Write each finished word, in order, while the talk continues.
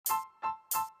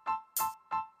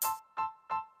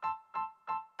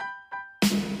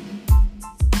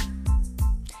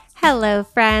Hello,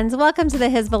 friends. Welcome to the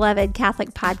His Beloved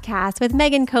Catholic Podcast with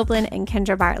Megan Copeland and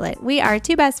Kendra Bartlett. We are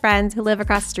two best friends who live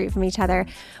across the street from each other.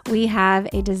 We have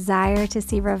a desire to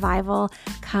see revival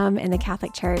come in the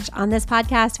Catholic Church. On this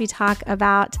podcast, we talk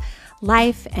about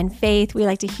life and faith. We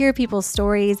like to hear people's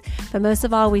stories, but most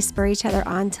of all, we spur each other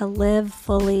on to live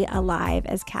fully alive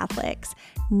as Catholics.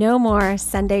 No more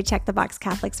Sunday check-the-box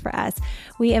Catholics for us.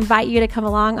 We invite you to come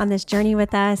along on this journey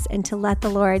with us and to let the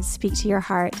Lord speak to your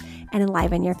heart and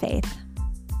enliven your faith.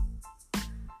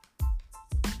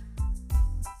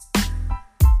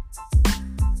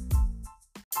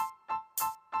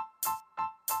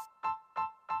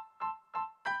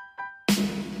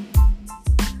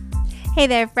 Hey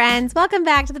there, friends. Welcome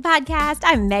back to the podcast.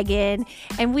 I'm Megan,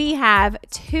 and we have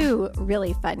two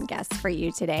really fun guests for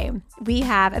you today. We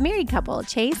have a married couple,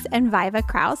 Chase and Viva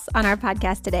Crouse, on our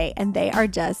podcast today, and they are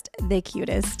just the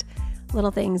cutest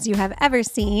little things you have ever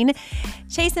seen.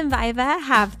 Chase and Viva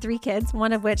have 3 kids,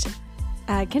 one of which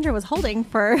Kendra was holding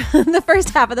for the first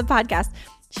half of the podcast.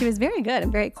 She was very good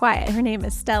and very quiet. Her name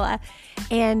is Stella,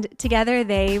 and together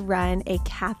they run a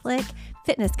Catholic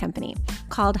fitness company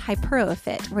called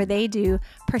HyperoFit, where they do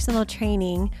personal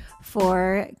training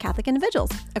for Catholic individuals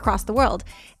across the world.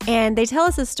 And they tell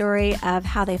us a story of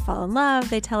how they fell in love.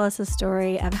 They tell us a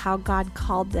story of how God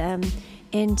called them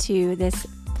into this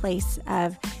place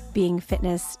of being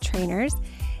fitness trainers.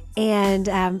 And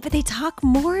but they talk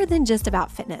more than just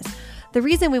about fitness. The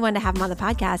reason we wanted to have them on the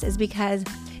podcast is because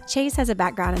Chase has a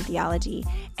background in theology,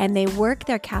 and they work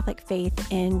their Catholic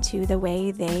faith into the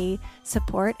way they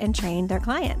support and train their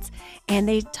clients. And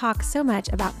they talk so much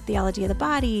about theology of the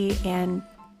body and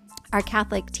our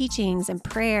Catholic teachings and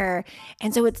prayer.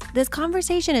 And so this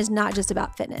conversation is not just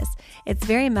about fitness. It's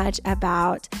very much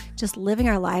about just living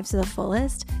our lives to the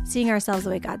fullest, seeing ourselves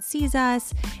the way God sees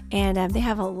us. And they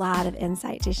have a lot of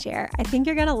insight to share. I think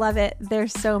you're going to love it. They're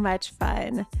so much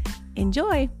fun.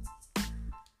 Enjoy.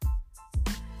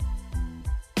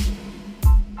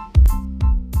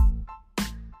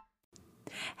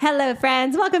 Hello,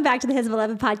 friends. Welcome back to the His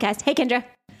Beloved Podcast. Hey, Kendra.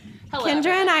 Hello. Kendra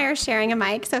and I are sharing a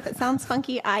mic, so if it sounds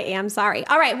funky, I am sorry.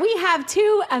 All right, we have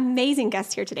 2 amazing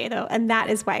guests here today, though, and that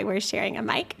is why we're sharing a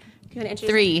mic. Do you want to introduce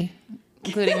 3,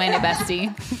 including my new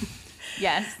bestie.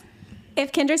 Yes.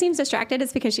 If Kendra seems distracted,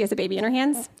 it's because she has a baby in her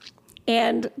hands,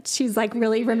 and she's like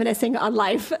really reminiscing on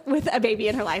life with a baby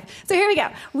in her life. So here we go.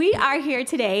 We are here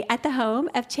today at the home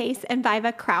of Chase and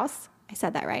Viva Crouse. I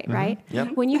said that right, right?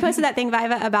 Yep. When you posted that thing,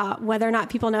 Viva, about whether or not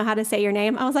people know how to say your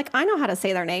name, I was like, I know how to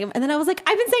say their name. And then I was like,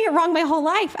 I've been saying it wrong my whole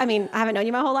life. I mean, I haven't known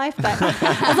you my whole life, but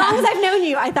as long as I've known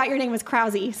you, I thought your name was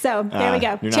Crouse. So there we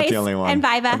go. You're Chase not the only one. and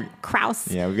Viva Crouse.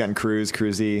 Yeah, we've gotten Crouse,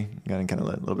 Cruisey, gotten kind of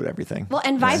a little bit of everything. Well,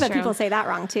 and Viva, True. people say that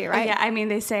wrong too, right? Yeah, I mean,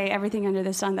 they say everything under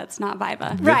the sun that's not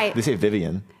Viva. Right. They say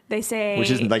Vivian, They say...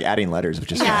 which isn't like adding letters,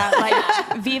 which is Yeah,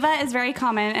 like Viva is very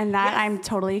common, and that I'm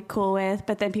totally cool with.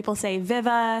 But then people say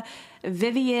Viva,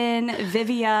 Vivian,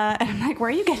 Vivia, and I'm like, where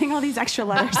are you getting all these extra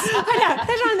letters? I know.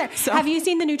 There's one there. So- Have you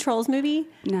seen the new Trolls movie?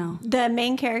 No. The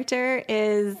main character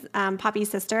is Poppy's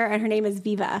sister, and her name is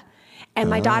Viva. And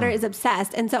my daughter is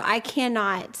obsessed. And so I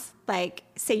cannot like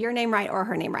say your name right or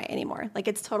her name right anymore. Like,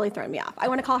 it's totally thrown me off. I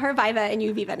want to call her Viva and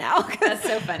you Viva now. That's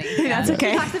so funny. That's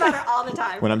okay. She talks about her all the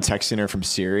time. when I'm texting her from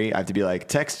Siri, I have to be like,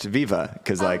 text Viva,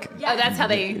 because like, yeah. Oh, that's how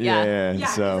they, Yeah,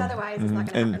 so 'cause otherwise it's not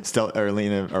gonna and happen. still,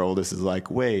 Arlena, our oldest, is like,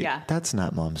 wait, Yeah. that's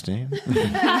not mom's name.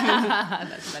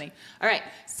 That's funny. All right.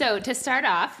 So to start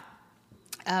off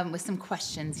with some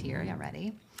questions here. Y'all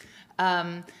ready?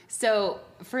 So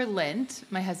for Lent,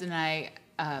 my husband and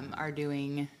I are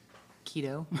doing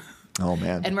keto. Oh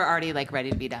man. And we're already like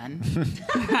ready to be done.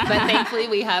 But thankfully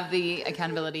we have the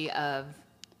accountability of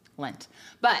Lent.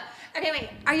 But Okay, wait.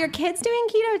 Are your kids doing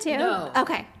keto too? No.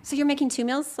 Okay. So you're making 2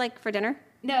 meals like for dinner?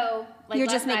 no, like You're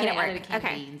last just making night it I added work. a canned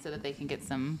Okay. bean so that they can get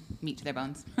some meat to their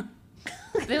bones.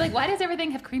 They're like, why does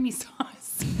everything have creamy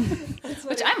sauce?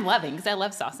 Which I'm loving because I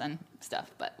love sauce and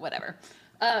stuff, but whatever.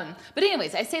 But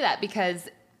anyways, I say that because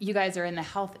you guys are in the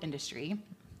health industry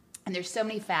and there's so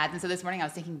many fads. And so this morning I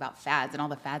was thinking about fads and all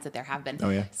the fads that there have been. Oh,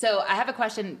 yeah. So I have a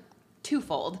question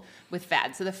twofold with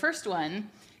fads. So the first one,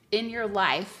 in your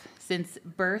life since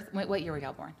birth, what year were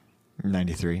y'all born?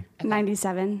 93.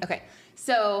 97. Okay.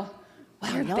 So,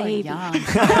 wow, You're y'all baby. are young.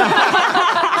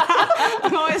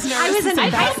 I'm always nervous. I was in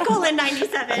high school in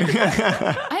 97.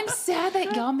 I'm sad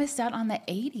that y'all missed out on the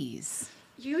 80s.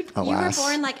 You Alas. were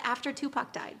born like after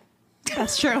Tupac died.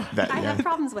 That's true. That, I yeah. have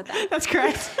problems with that. That's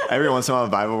correct. Every once in a while,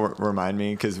 Viva will remind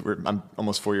me because I'm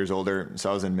almost 4 years older, so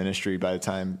I was in ministry by the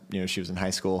time she was in high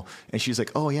school, and she's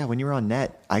like, "Oh yeah, when you were on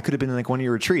net, I could have been in like one of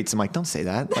your retreats." I'm like, "Don't say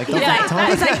that! Like,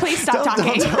 don't Please stop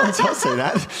talking. don't say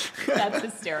that." That's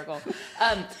hysterical.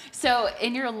 So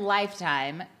in your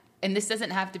lifetime, and this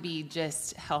doesn't have to be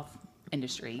just health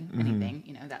industry,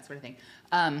 anything, that sort of thing.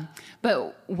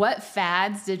 But what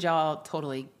fads did y'all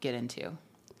totally get into?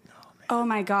 Oh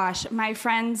my gosh. My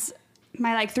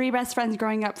like 3 best friends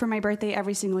growing up for my birthday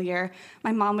every single year,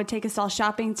 my mom would take us all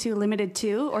shopping to Limited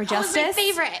 2 or Justice. That was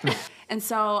my favorite. And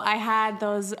so I had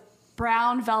those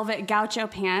brown velvet gaucho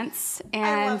pants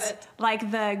and like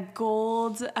the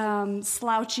gold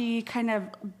slouchy kind of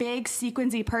big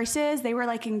sequensy purses. They were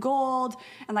like in gold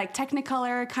and like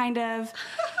Technicolor kind of.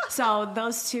 So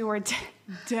those 2 were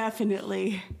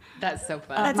definitely. That's so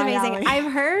fun. That's my amazing. alley.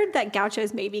 I've heard that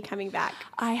gauchos may be coming back.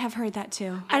 I have heard that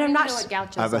too. And I'm not know what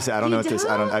gauchos I was about to say, I don't know what this.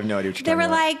 I have no idea what you're They talking were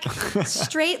about. like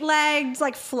straight legged,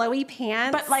 like flowy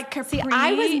pants. But like capri. See,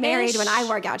 I was married when I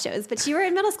wore gauchos, but you were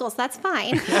in middle school, so that's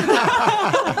fine.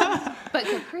 But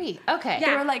capri. Okay.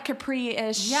 They were like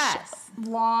capri-ish. Yes.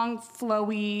 Long,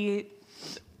 flowy.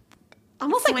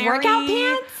 Almost like flary. workout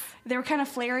pants. They were kind of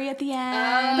flary at the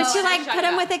end. But you I like know what put you're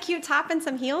them talking with a cute top and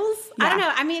some heels. I Yeah. don't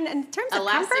know. I mean, in terms of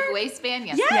Elastic comfort, waistband.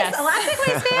 Yes. yes, elastic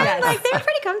waistband. Yes. Like they were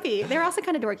pretty comfy. They were also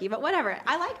kind of dorky, but whatever.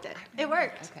 I liked it. It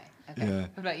worked. Okay. Yeah.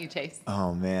 What about you, Chase?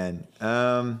 Oh man,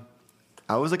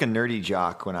 I was like a nerdy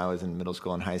jock when I was in middle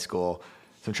school and high school.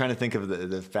 So I'm trying to think of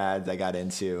the fads I got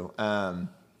into.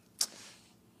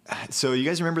 So you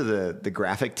guys remember the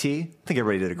graphic tee? I think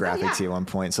everybody did a graphic tee at one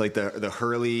point. So like the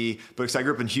Hurley books. I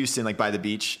grew up in Houston, like by the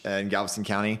beach in Galveston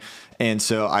County, and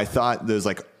so I thought those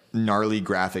like gnarly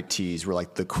graphic tees were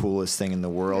like the coolest thing in the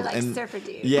world. Like and surfer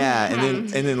dude. yeah, and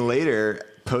then later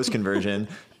post conversion,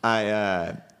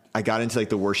 I got into like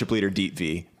the worship leader Deep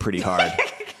V pretty hard.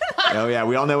 Oh yeah,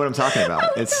 we all know what I'm talking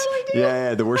about. We It's totally do.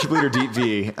 yeah, the worship leader Deep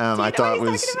V. I thought what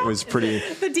he's talking about? was pretty.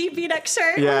 The deep V-neck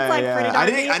shirt. Yeah, was like yeah.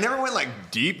 pretty I dark. never went like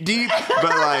deep, but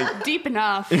like, Deep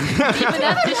enough. Deep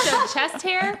enough to show chest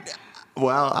hair?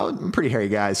 well, I'm a pretty hairy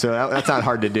guy, so that's not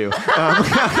hard to do.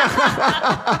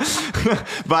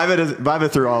 Viva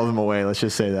threw all of them away. Let's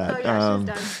just say that. Oh yeah, she's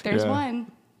done. There's Yeah.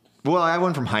 one. Well, I have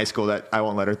one from high school that I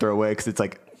won't let her throw away because it's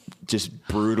like just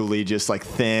brutally, just like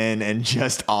thin and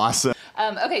just awesome.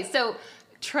 Okay, so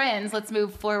trends, let's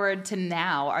move forward to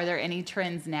now. Are there any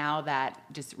trends now that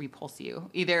just repulse you?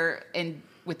 Either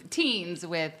with teens,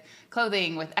 with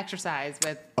clothing, with exercise,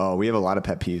 with... Oh, we have a lot of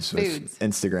pet peeves with Foods.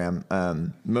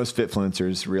 Instagram. Most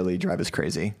fitfluencers really drive us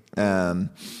crazy. Yeah,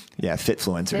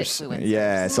 fitfluencers. Fitfluencers.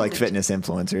 Yeah, it's like fitness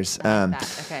influencers.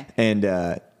 Okay.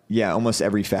 And yeah, almost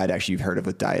every fad actually you've heard of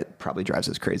with diet probably drives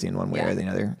us crazy in one way or the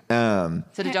other.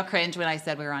 So did y'all cringe when I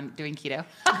said we were doing keto?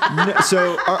 No,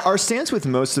 so our stance with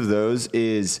most of those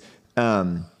is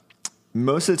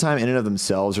most of the time in and of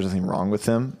themselves there's nothing wrong with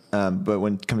them. But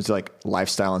when it comes to like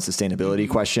lifestyle and sustainability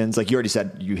questions, like you already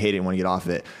said, you hate it and want to get off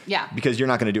of it. Yeah. Because you're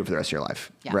not going to do it for the rest of your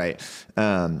life. Yeah. Right.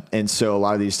 And so a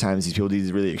lot of these times these people do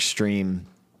these really extreme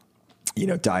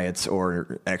diets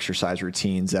or exercise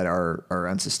routines that are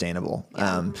unsustainable.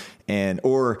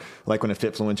 Or like when a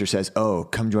fitfluencer says, "Oh,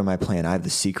 come join my plan. I have the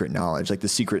secret knowledge," like the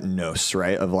secret nos,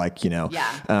 right? Of like,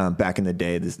 back in the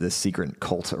day, the secret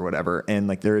cult or whatever. And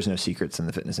like, there is no secrets in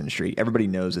the fitness industry. Everybody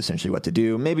knows essentially what to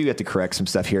do. Maybe we have to correct some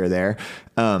stuff here or there.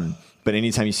 But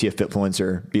anytime you see a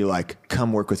fitfluencer be like,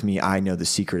 "Come work with me. I know the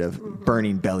secret of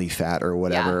burning belly fat or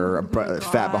whatever, or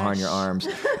fat behind your arms,"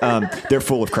 they're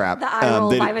full of crap. The eye roll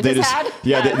Viva just had.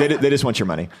 Yeah, they just want your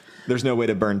money. There's no way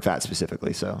to burn fat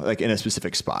specifically, so like in a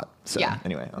specific spot. So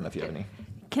anyway, I don't know if you have any.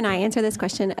 Can I answer this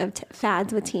question of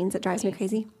fads with teens that drives me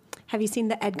crazy? Have you seen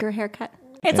the Edgar haircut?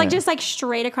 It's like just like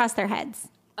straight across their heads.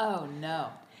 Oh, no.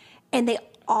 And they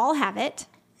all have it.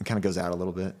 It kind of goes out a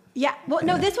little bit. Yeah. Well,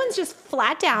 no, this one's just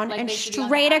flat down Like and they should be on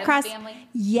straight the Addams across. Family?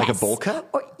 Yes. Like a bowl cut?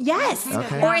 Or, yes.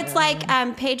 Okay. Or it's like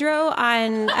Pedro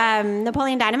on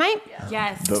Napoleon Dynamite.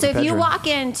 Yes. Vote So for if you Pedro. walk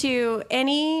into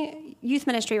any youth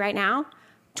ministry right now,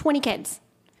 20 kids.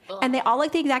 And they all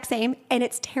look the exact same, and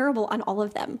it's terrible on all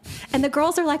of them. And the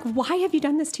girls are like, "Why have you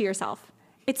done this to yourself?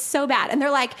 It's so bad." And they're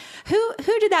like, "Who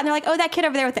did that?" And they're like, "Oh, that kid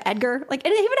over there with the Edgar." Like,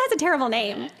 and it even has a terrible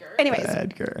name. Anyways,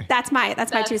 Edgar. that's my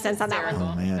 2 cents on that one. hysterical.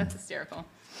 Oh, man. That's hysterical.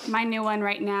 My new one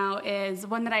right now is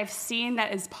one that I've seen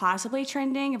that is possibly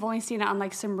trending. I've only seen it on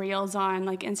like some reels on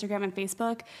like Instagram and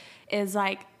Facebook. Is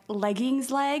like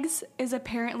leggings legs is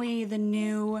apparently the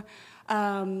new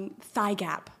thigh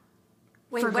gap.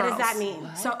 Wait, for what does girls. that mean?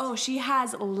 So, she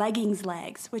has leggings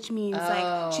legs, which means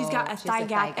like she's got a thigh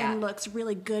gap and looks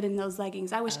really good in those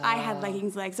leggings. I wish I had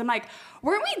leggings legs. I'm like,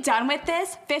 weren't we done with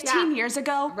this 15 years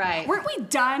ago? Right. Weren't we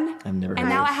done? I've never and heard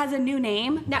now of it has a new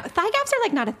name. Now, thigh gaps are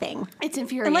like not a thing. It's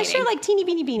infuriating. Unless you're like teeny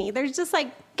beanie beanie. There's just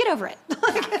like, get over it.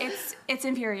 It's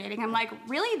infuriating. I'm like,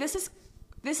 really? This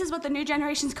is what the new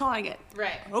generation's calling it.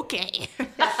 Right. Okay.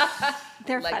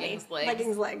 They're Leggings funny. legs.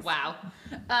 Leggings legs. Wow.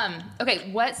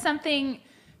 Okay, what's something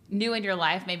new in your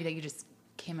life maybe that you just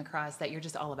came across that you're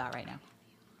just all about right now?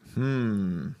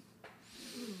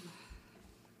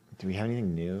 Do we have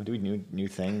anything new? Do we new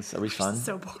things? Are we fun?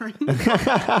 So boring.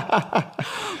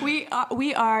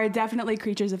 We are definitely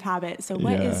creatures of habit. So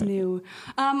what is new?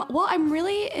 Well, I'm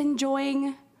really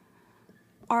enjoying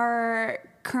our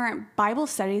current Bible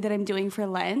study that I'm doing for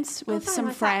Lent with fun. some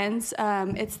What's friends.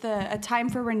 It's A Time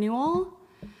for Renewal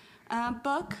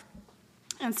book.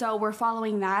 And so we're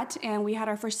following that. And we had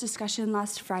our first discussion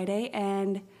last Friday.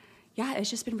 And yeah, it's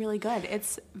just been really good.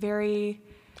 It's very...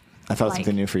 I thought of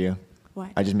something new for you. What?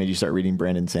 I just made you start reading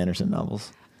Brandon Sanderson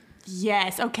novels.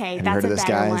 Yes. Okay. Have you That's heard of a this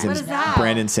better guy? one. His name's What is that?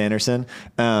 Brandon Sanderson.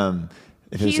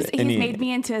 He's made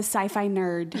me into a sci-fi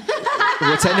nerd.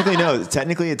 Well, technically, no.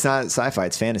 Technically, it's not sci-fi.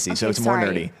 It's fantasy, so Okay, it's more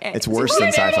sorry. nerdy. It's worse than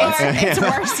sci-fi. It's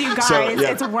worse, you guys. So,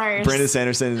 yeah, It's worse. Brandon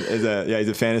Sanderson is he's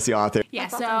a fantasy author. Yeah,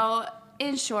 so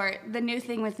in short, the new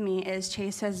thing with me is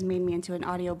Chase has made me into an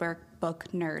audiobook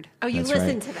nerd. Oh, you That's listen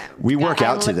right. to them. We work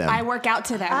out to them. I work out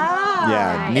to them.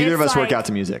 Yeah, neither of It's us work like- out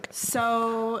to music.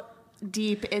 So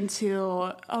deep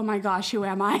into, oh my gosh, who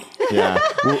am I? Yeah,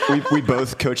 we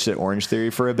both coached at Orange Theory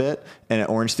for a bit, and at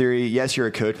Orange Theory, yes, you're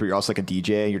a coach, but you're also like a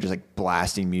DJ. You're just like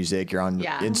blasting music. You're on,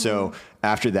 and so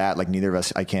after that, like neither of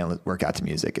us, I can't work out to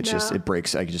music. It's just it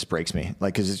breaks. It just breaks me.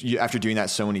 Like because after doing that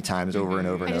so many times over and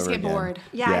over and I just over get again. bored.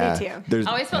 Yeah, I do too. There's-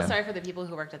 I always felt yeah. sorry for the people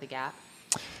who worked at the Gap.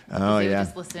 Oh They would yeah.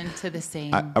 just listen to the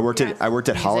same. I worked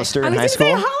at Hollister in high was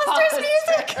gonna school. say Hollister's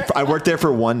music. I worked there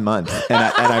for 1 month and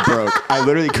I broke. I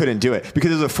literally couldn't do it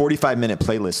because it was a 45-minute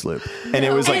playlist loop. And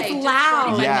it was Okay, like, just loud.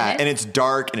 45 yeah, minutes? and it's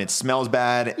dark and it smells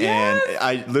bad. And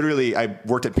I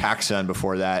worked at PacSun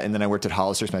before that. And then I worked at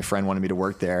Hollister's. My friend wanted me to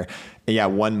work there. And yeah,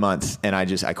 1 month. And I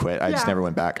quit. I just never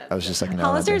went back. I was just like, no.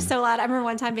 Hollister is so loud. I remember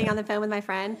one time being on the phone with my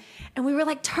friend, and we were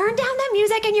like, "Turn down that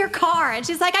music in your car." And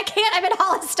she's like, "I can't. I'm at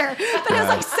Hollister." But it was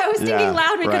like so stinking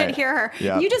loud, we couldn't hear her.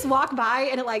 Yeah. You just walk by,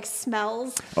 and it like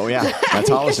smells. Oh yeah, that's And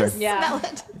you Hollister. just smell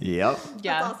it. Yep.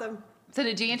 Yeah. That's awesome. So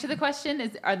did you answer the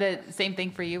question? Are the same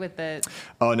thing for you with the?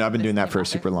 Oh no, I've been doing that for a author?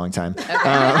 super long time.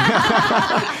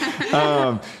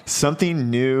 Something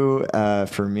new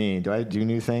for me. Do I do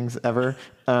new things ever?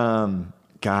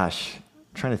 Gosh, I'm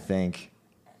trying to think.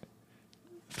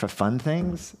 For fun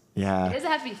things? It Yeah. doesn't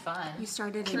have to be fun. You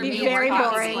started For in me, very more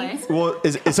boring. cosplay. Well,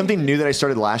 is something new that I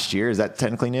started last year? Is that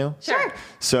technically new? Sure.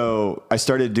 So I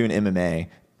started doing MMA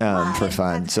for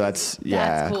fun. So that's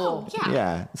That's cool.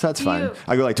 Yeah. So that's Do fun. you-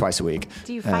 I go like twice a week.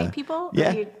 Do you fight people? Or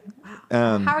yeah. do you,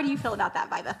 wow. How do you feel about that,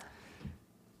 Viva?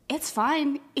 It's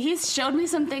fun. He's showed me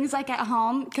some things like at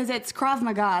home because it's Krav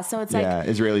Maga. So it's like, Yeah,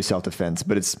 Israeli self-defense,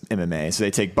 but it's MMA. So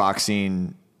they take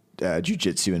boxing,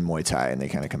 jiu-jitsu, and Muay Thai, and they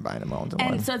kind of combine them all into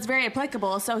one. and so it's very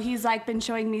applicable. So he's like been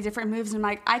showing me different moves. And I'm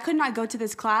like, I could not go to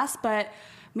this class, but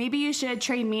maybe you should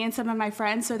train me and some of my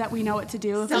friends so that we know what to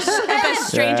do if a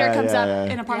stranger Yeah, comes yeah, up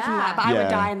yeah. in a parking Yeah. lot. But I would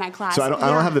die in that class. So I don't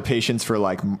have the patience for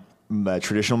like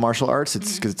traditional martial arts.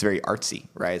 It's because it's very artsy,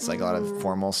 right? It's like a lot of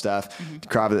formal stuff.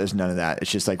 Krav, there's none of that.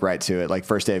 It's just like right to it. Like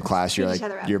first day of class, you're Beat each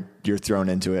like other up. you're thrown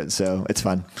into it. So it's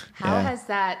fun. How Yeah. has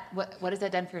that? What has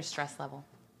that done for your stress level?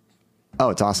 Oh,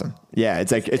 it's awesome. Yeah,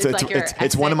 it's like It's like your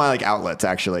it's one of exit. my like outlets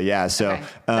actually. Yeah, so Okay.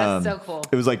 That's so cool.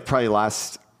 It was like probably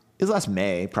last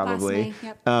May probably. May,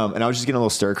 yep. And I was just getting a little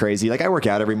stir crazy. Like I work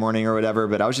out every morning or whatever,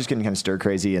 but I was just getting kind of stir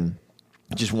crazy and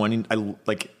just wanting.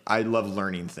 I love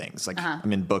learning things. Like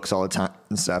I'm in books all the time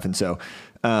and stuff, and so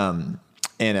and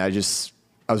I was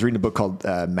reading a book called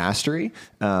Mastery,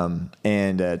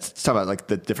 and it's talking about like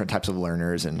the different types of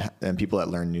learners and people that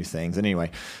learn new things. And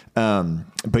anyway,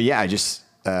 but yeah, I just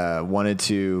wanted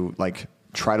to like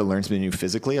try to learn something new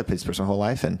physically. I've played sports my whole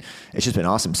life, and it's just been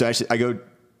awesome. So actually, I go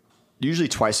usually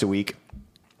twice a week,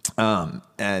 and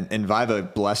Viva,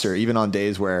 bless her, even on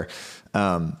days where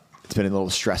it's been a little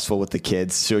stressful with the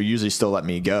kids, she'll usually still let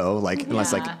me go, like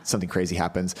unless like something crazy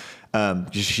happens.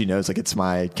 She knows like it's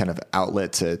my kind of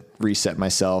outlet to reset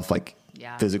myself, like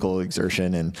physical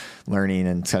exertion and learning,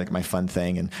 and it's kind of like my fun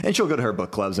thing. And she'll go to her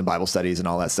book clubs and Bible studies and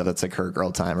all that stuff. That's like her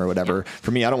girl time or whatever.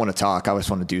 For me, I don't want to talk. I just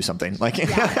want to do something. Like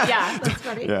Yeah. That's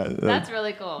funny. yeah, That's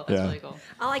really cool. That's really cool.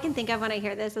 All I can think of when I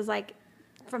hear this is like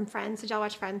from Friends. Did y'all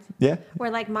watch Friends? Yeah. Where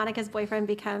like Monica's boyfriend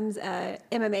becomes a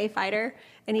MMA fighter,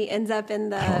 and he ends up in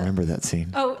the. I don't remember that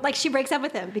scene. Oh, like she breaks up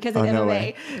with him because of MMA. No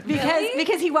way.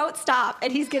 Because he won't stop,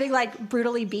 and he's getting like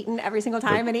brutally beaten every single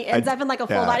time, and he ends up in like a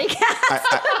full body cast.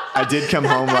 I did come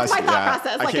home That's last. my thought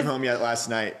process. I came home last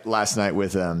night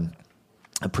with a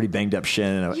pretty banged up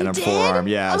shin and a did? forearm.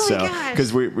 Yeah. Oh my So gosh.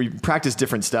 because we practiced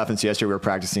different stuff, and so yesterday we were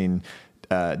practicing.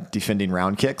 Defending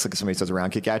round kicks, like if somebody throws a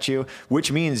round kick at you,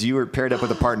 which means you were paired up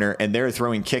with a partner and they're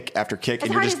throwing kick after kick, As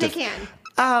and you're hard just as they can.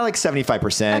 like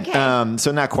 75%. Okay.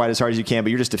 So not quite as hard as you can, but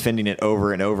you're just defending it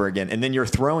over and over again, and then you're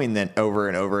throwing that over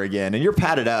and over again, and you're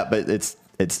padded up, but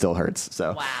it still hurts.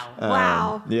 So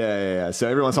Wow. Yeah. So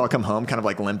every once in a while, I'll come home kind of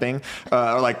like limping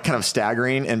or like kind of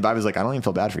staggering, and Viva's like, I don't even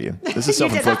feel bad for you. This is You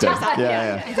did that to self-inflicted. yourself.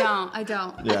 Yeah. I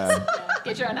don't. Yeah.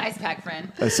 Get your own ice pack,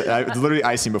 friend. It's literally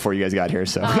icing before you guys got here.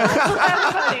 So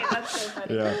That's so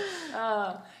funny. yeah.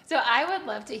 So I would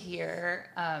love to hear,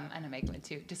 I know Megan would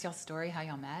too, just y'all's story, how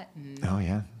y'all met, and Oh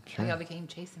yeah. how Sure. y'all became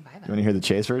Chase and Viva. You want to hear the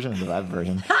Chase version or the Viva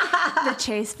version? The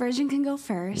Chase version can go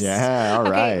first. Yeah. All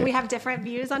Okay, right. we have different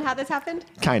views on how this happened.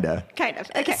 Kinda. Kind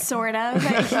of. Okay. Sort of.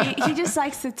 He just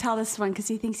likes to tell this one because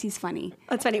he thinks he's funny.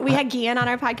 That's funny. We had Gian on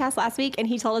our podcast last week, and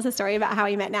he told us a story about how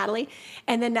he met Natalie.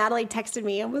 And then Natalie texted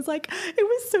me and was like, it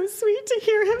was so sweet to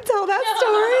hear him tell that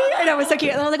story. And it was so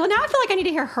cute. And I was like, well, now I feel like I need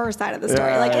to hear her side of the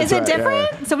story. Yeah, like, is it that's right,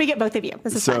 different? yeah. So we get both of you.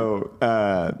 This is fun.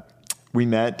 So we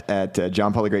met at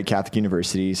John Paul the Great Catholic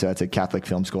University. So that's a Catholic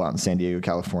film school out in San Diego,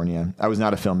 California. I was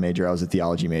not a film major. I was a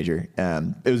theology major.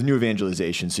 It was new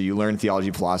evangelization. So you learned theology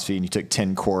and philosophy, and you took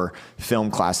 10 core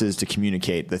film classes to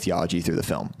communicate the theology through the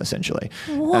film, essentially.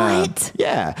 What?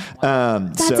 Yeah.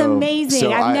 That's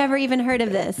amazing. I've never even heard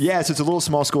of this. Yeah. So it's a little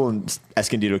small school in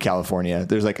Escondido, California.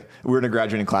 We're in a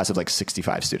graduating class of like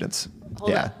 65 students.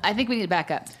 Hold up. I think we need to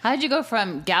back up. How did you go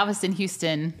from Galveston,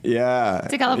 Houston to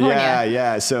California?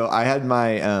 Yeah. So I had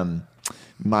my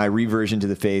my reversion to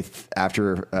the faith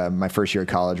after my first year of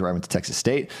college, where I went to Texas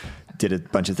State, did a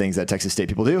bunch of things that Texas State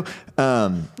people do.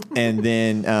 And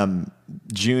then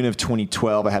June of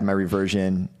 2012, I had my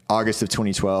reversion. August of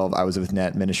 2012, I was with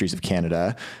Net Ministries of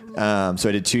Canada. So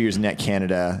I did 2 years in Net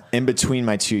Canada. In between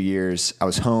my 2 years, I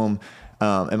was home.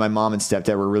 And my mom and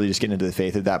stepdad were really just getting into the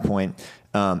faith at that point.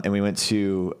 And we went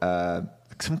to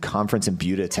some conference in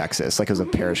Buda, Texas. Like it was a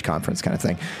parish conference kind of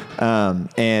thing.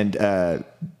 And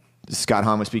Scott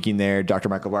Hahn was speaking there. Dr.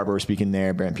 Michael Barber was speaking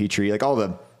there. Brent Petrie, like all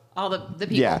the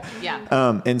people.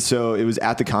 Yeah. And so it was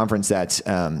at the conference that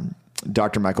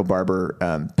Dr. Michael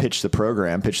Barber pitched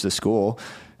the school.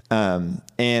 And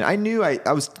I knew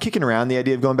I was kicking around the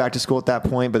idea of going back to school at that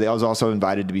point, but I was also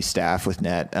invited to be staff with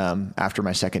Net after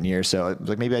my second year. So I was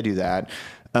like, maybe I do that.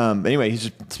 Anyway, he's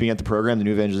just speaking at the program, the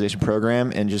new evangelization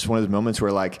program, and just one of those moments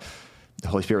where like the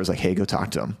Holy Spirit was like, hey, go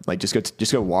talk to him. Like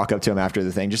just go walk up to him after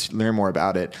the thing, just learn more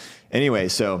about it. Anyway,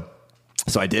 so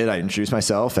I did. I introduced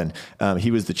myself, and he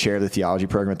was the chair of the theology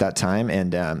program at that time,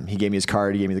 and he gave me his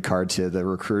card. He gave me the card to the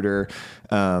recruiter.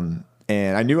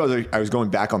 And I knew I was going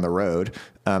back on the road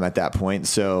at that point.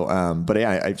 So, but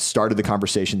yeah, I started the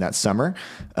conversation that summer.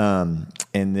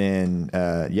 And then,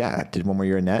 I did one more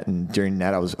year in Net. And during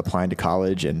Net, I was applying to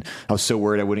college. And I was so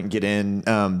worried I wouldn't get in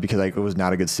because I was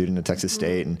not a good student at Texas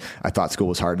State. And I thought school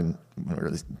was hard. And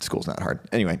really, school's not hard.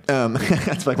 Anyway,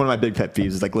 that's like one of my big pet peeves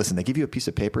is like, listen, they give you a piece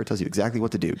of paper. It tells you exactly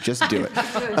what to do. Just do it.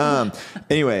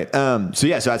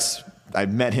 So I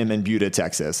met him in Buda,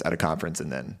 Texas at a conference. And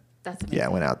then I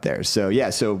went out there.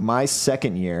 So my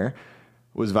second year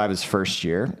was Viva's first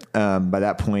year. By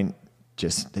that point,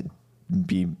 just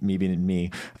me being me,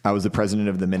 I was the president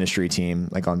of the ministry team,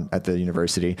 like at the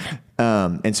university.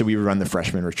 And so we would run the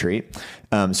freshman retreat.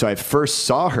 So I first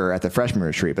saw her at the freshman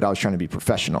retreat, but I was trying to be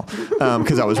professional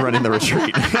because I was running the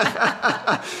retreat.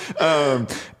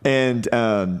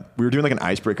 We were doing like an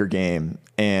icebreaker game,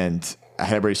 and I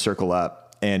had everybody circle up.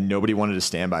 And nobody wanted to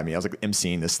stand by me. I was like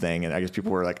emceeing this thing, and I guess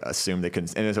people were like assumed they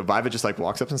couldn't. And so Viva just like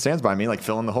walks up and stands by me, like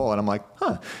filling the hole, and I'm like,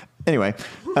 huh. Anyway,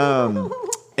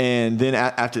 and then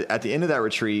at the end of that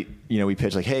retreat, we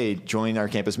pitched like, hey, join our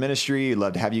campus ministry. We'd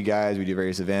love to have you guys. We do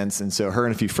various events, and so her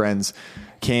and a few friends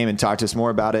came and talked to us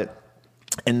more about it.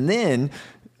 And then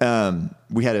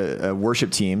we had a worship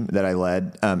team that I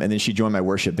led, and then she joined my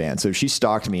worship band. So she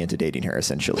stalked me into dating her,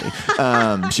 essentially.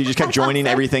 She just kept joining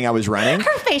everything I was running.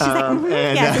 Her face, she's like,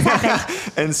 yes, this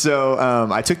happened. And so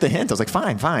I took the hint. I was like,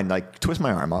 fine, like twist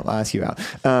my arm. I'll ask you out.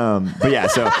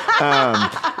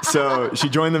 So she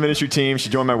joined the ministry team.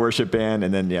 She joined my worship band,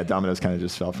 and then dominoes kind of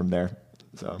just fell from there.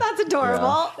 So that's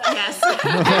adorable. Yeah. Yes. Okay,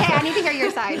 I need to hear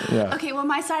your side. Yeah. Okay, well,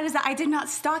 my side is that I did not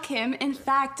stalk him. In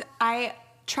fact, I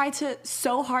tried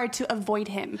so hard to avoid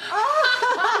him.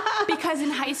 because in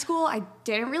high school I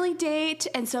didn't really date.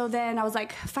 And so then I was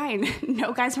like, fine,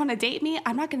 no guys want to date me.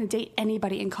 I'm not going to date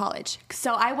anybody in college.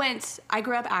 So I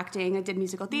grew up acting. I did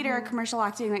musical theater, commercial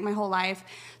acting like my whole life.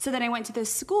 So then I went to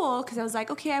this school because I was like,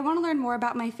 okay, I want to learn more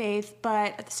about my faith.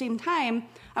 But at the same time,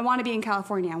 I want to be in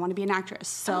California. I want to be an actress.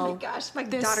 So oh my gosh, my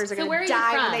daughters are going where to are you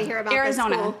die from? when they hear about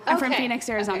Arizona. this school. I'm from Phoenix,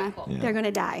 Arizona. Okay, cool. Yeah. They're going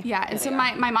to die. Yeah, and so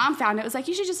my mom found it. It was like,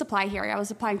 you should just apply here. I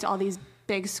was applying to all these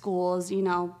big schools,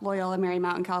 Loyola,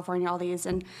 Marymount in California, all these.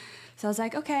 And so I was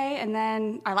like, okay. And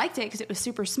then I liked it because it was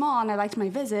super small and I liked my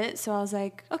visit. So I was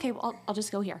like, okay, well, I'll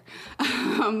just go here.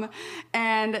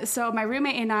 And so my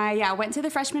roommate and I, went to the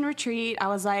freshman retreat. I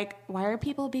was like, why are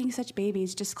people being such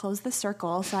babies? Just close the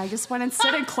circle. So I just went and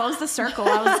stood and closed the circle.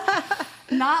 I was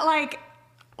not like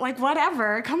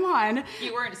whatever, come on.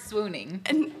 You weren't swooning.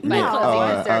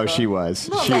 No. She was.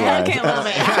 Okay, a little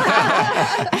bit.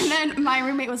 And then my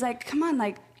roommate was like, come on,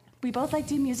 like, we both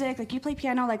do music, like, you play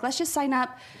piano, like, let's just sign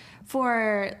up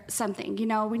for something,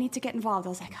 we need to get involved. I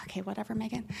was like, okay, whatever,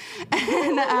 Megan.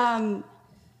 And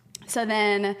so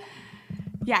then,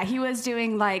 he was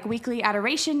doing, weekly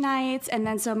adoration nights, and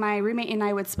then so my roommate and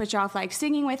I would switch off,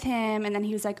 singing with him, and then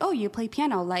he was like, oh, you play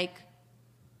piano,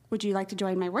 would you like to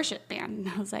join my worship band? And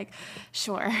I was like,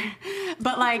 sure.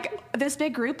 But this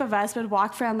big group of us would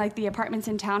walk from the apartments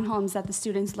and townhomes that the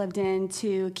students lived in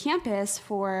to campus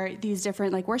for these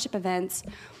different worship events.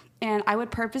 And I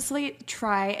would purposely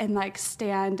try and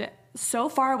stand so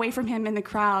far away from him in the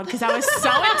crowd because I was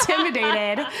so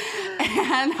intimidated.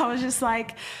 And I was just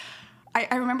I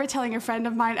remember telling a friend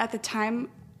of mine at the time,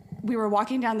 we were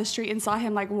walking down the street and saw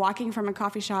him walking from a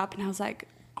coffee shop. And I was like,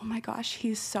 oh my gosh,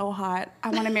 he's so hot. I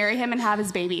want to marry him and have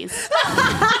his babies.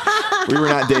 We were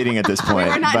not dating at this point.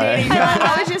 We were not dating.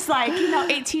 I was just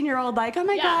 18-year-old, oh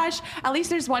my gosh, at least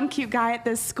there's one cute guy at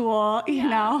this school, you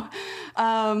know?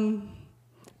 And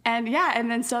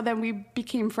then so then we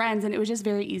became friends and it was just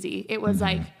very easy. It was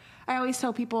I always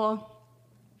tell people,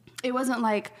 it wasn't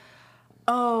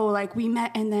we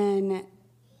met and then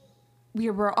we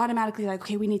were automatically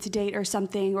okay, we need to date or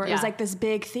something, or it was this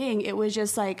big thing. It was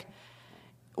just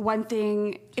one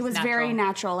thing, it was very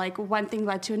natural. One thing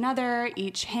led to another,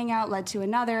 each hangout led to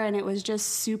another, and it was just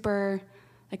super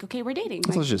okay, we're dating.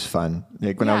 It was just fun.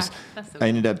 When I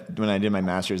ended up, when I did my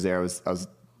master's there, I was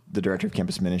the director of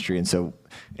campus ministry. And so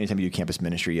anytime you do campus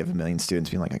ministry, you have a million students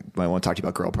being I want to talk to you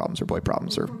about girl problems or boy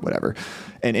problems or whatever.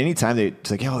 And anytime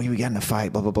it's oh, we got in a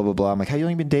fight, blah, blah, blah, blah, blah. I'm like, how you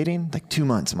only been dating? 2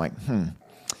 months. I'm like,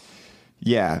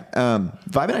 Yeah.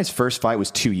 Viva and I's first fight was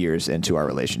 2 years into our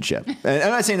relationship. And I'm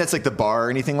not saying that's the bar or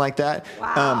anything like that.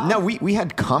 Wow. No, we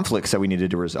had conflicts that we needed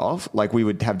to resolve. We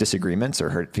would have disagreements or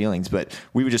hurt feelings, but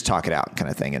we would just talk it out kind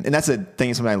of thing. And that's the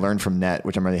thing, something I learned from Net,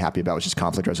 which I'm really happy about, which is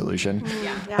conflict resolution.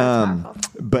 Yeah.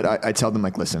 But I tell them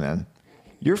listen, man,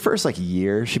 your first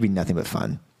year should be nothing but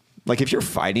fun. If you're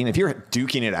fighting, if you're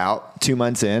duking it out 2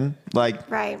 months in,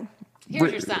 right.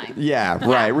 Here's your sign. Yeah,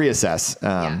 right. Reassess.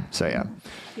 So yeah.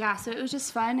 Yeah, so it was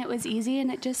just fun. It was easy,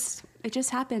 and it just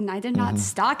happened. I did not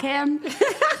stalk him, but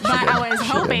I was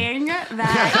hoping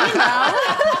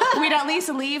that we'd at least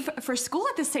leave for school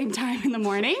at the same time in the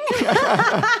morning.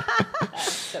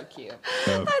 That's so cute.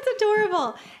 That's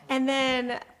adorable. And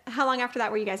then how long after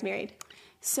that were you guys married?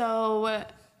 So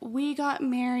we got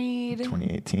married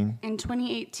 2018. In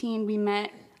 2018, we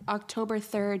met October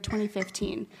 3rd,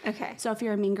 2015. Okay. So if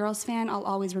you're a Mean Girls fan, I'll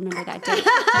always remember that date.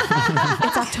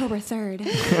 It's October 3rd.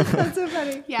 That's so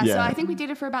funny. Yeah, so I think we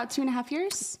dated for about 2.5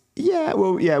 years. Yeah,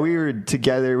 well, we were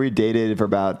together. We dated for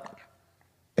about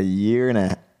a year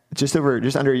and just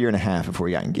under a year and a half before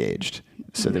we got engaged.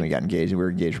 So then we got engaged, and we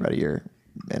were engaged for about a year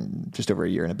and just over a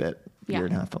year and a bit. Year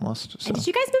and a half almost. So. And did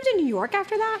you guys move to New York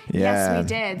after that? Yeah. Yes, we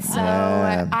did.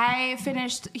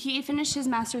 So he finished his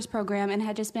master's program and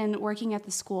had just been working at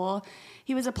the school.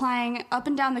 He was applying up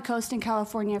and down the coast in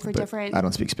California for different I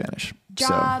don't speak Spanish.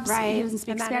 jobs. So. Right. He doesn't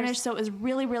speak Spanish. So it was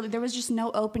really, there was just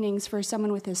no openings for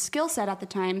someone with his skill set at the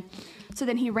time. So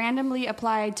then he randomly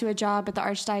applied to a job at the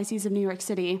Archdiocese of New York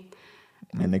City.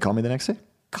 And they called me the next day?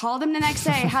 Called him the next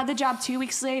day, had the job 2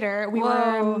 weeks later. We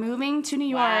were moving to New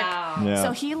York. Wow. Yeah.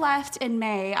 So he left in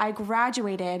May. I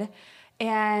graduated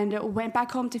and went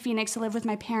back home to Phoenix to live with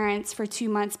my parents for 2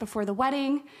 months before the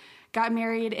wedding. Got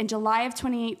married in July of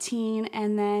 2018,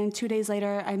 and then 2 days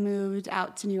later, I moved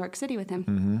out to New York City with him.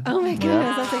 Mm-hmm. Oh my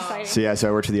goodness, that's exciting. So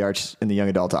I worked for the Arch in the young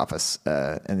adult office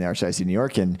in the Archdiocese of New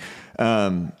York, and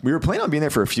we were planning on being there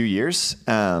for a few years.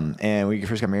 And we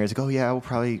first got married. It's we'll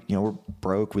probably, we're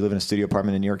broke. We live in a studio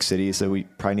apartment in New York City, so we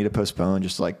probably need to postpone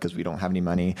just because we don't have any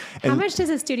money. And how much does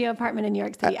a studio apartment in New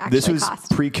York City actually this was cost?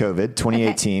 pre-COVID,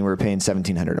 2018. We were paying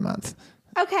 $1,700 a month.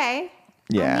 Okay.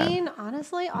 Yeah. I mean,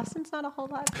 honestly, Austin's not a whole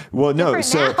lot. Well, no. different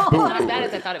So, now. Not as bad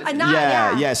as I thought it was.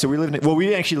 Not- yeah. So we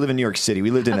didn't actually live in New York City.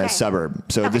 We lived in Okay. a suburb.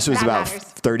 So Okay, this was that about matters.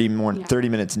 30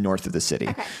 minutes north of the city.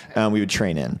 Okay. We would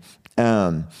train in.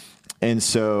 And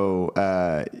so,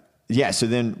 so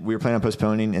then we were planning on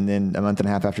postponing, and then a month and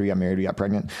a half after we got married, we got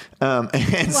pregnant. Wow.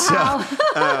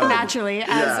 Naturally,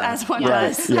 as one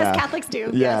does. Yeah. As Catholics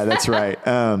do. Yeah, that's right.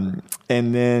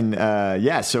 And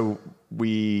then, so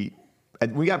we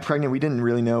got pregnant. We didn't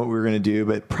really know what we were going to do,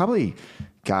 but probably,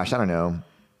 gosh, I don't know,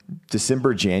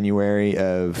 December, January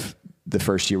of the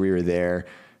first year we were there,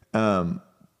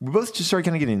 we both just started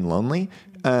kind of getting lonely,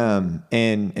 and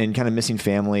kind of missing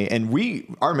family. And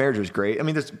our marriage was great. I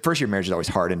mean, this first year marriage is always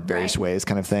hard in various ways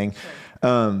kind of thing.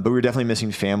 But we were definitely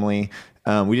missing family.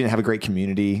 We didn't have a great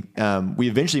community. We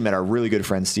eventually met our really good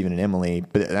friends, Stephen and Emily,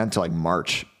 but not until like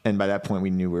March. And by that point we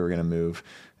knew we were going to move.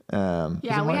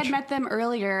 Yeah, we had met them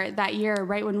earlier that year,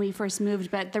 right when we first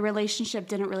moved, but the relationship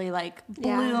didn't really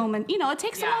bloom. And, it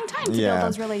takes a long time to build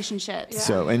those relationships.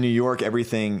 So in New York,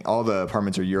 all the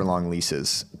apartments are year-long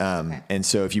leases. And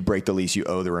so if you break the lease, you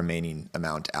owe the remaining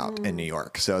amount out in New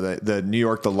York. So the New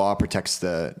York, the law protects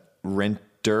the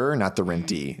renter, not the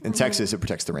rentee. In Texas, it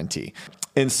protects the rentee.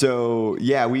 And so,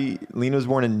 Lena was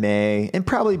born in May, and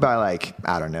probably by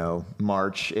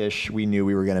March-ish, we knew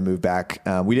we were going to move back.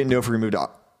 We didn't know if we were going to move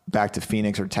back to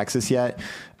Phoenix or Texas yet.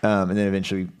 And then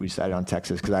eventually we decided on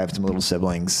Texas because I have some little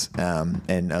siblings,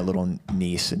 and a little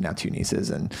niece, and now 2 nieces.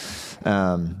 And,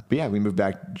 we moved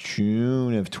back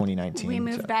June of 2019. We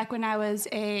moved back when I was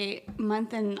a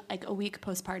month and a week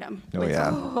postpartum. Oh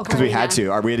yeah. Because we had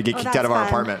to, we had to get kicked out of our fun.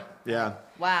 apartment. Yeah.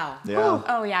 Wow. Yeah.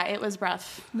 Oh yeah, it was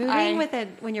rough. Moving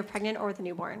when you're pregnant or with a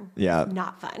newborn. Yeah.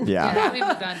 Not fun. Yeah. We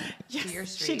moved on to your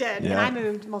street. She did. Yeah. And I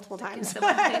moved multiple times in So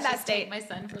that that state. my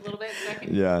son for a little bit so I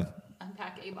can Yeah.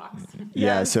 unpack a box.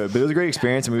 Yeah. So, but it was a great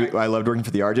experience. And I loved working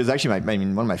for the Arch. It was actually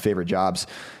one of my favorite jobs.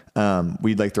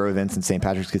 We'd throw events in St.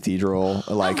 Patrick's Cathedral.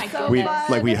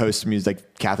 We host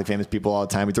music, Catholic famous people all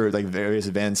the time. We throw various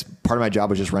events. Part of my job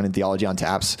was just running theology on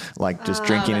taps, just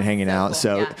drinking and hanging out.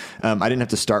 So cool. I didn't have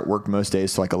to start work most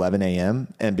days till 11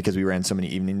 a.m. And because we ran so many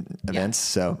evening events,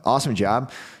 so awesome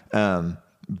job.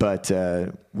 But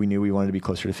we knew we wanted to be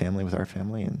closer to family with our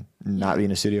family and not be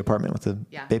in a studio apartment with a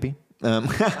baby.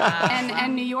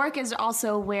 And New York is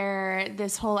also where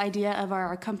this whole idea of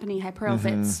our company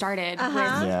HyperFit started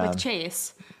with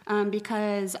Chase.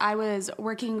 Because I was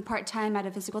working part-time at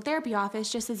a physical therapy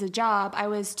office just as a job. I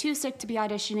was too sick to be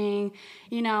auditioning.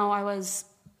 I was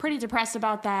pretty depressed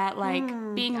about that,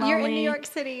 being lonely. You're in New York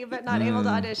City, but not able to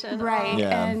audition. Right.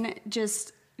 Yeah. And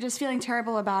just feeling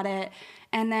terrible about it.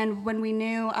 And then when we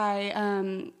knew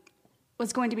I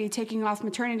was going to be taking off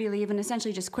maternity leave and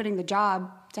essentially just quitting the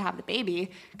job to have the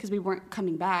baby because we weren't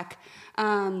coming back,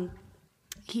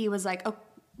 he was like, "Oh,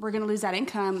 we're going to lose that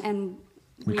income," and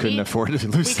we couldn't afford to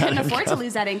lose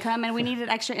that income, and we needed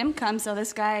extra income. So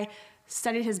this guy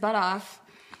studied his butt off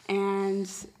and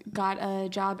got a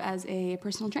job as a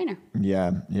personal trainer.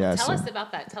 Yeah. Tell us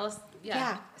about that. Tell us.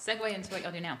 Segue into what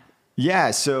y'all do now.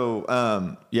 Yeah. So,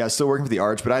 still working for the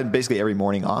Arch, but I had basically every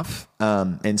morning off.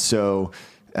 And so,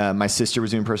 my sister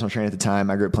was doing personal training at the time.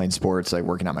 I grew up playing sports,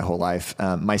 working out my whole life.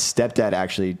 My stepdad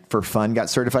actually, for fun, got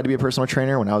certified to be a personal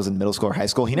trainer when I was in middle school or high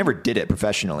school. He never did it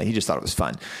professionally. He just thought it was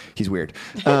fun. He's weird.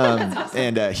 Awesome.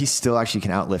 And he still actually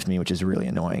can outlift me, which is really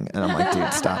annoying. And I'm like,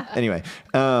 dude, stop. Anyway,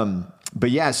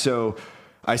 so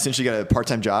I essentially got a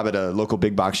part-time job at a local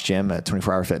big box gym at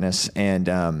 24 Hour Fitness. And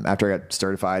after I got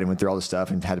certified and went through all this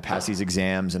stuff and had to pass these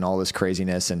exams and all this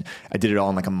craziness, and I did it all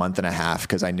in a month and a half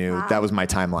because I knew that was my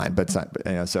timeline. But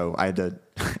so I had to,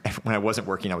 when I wasn't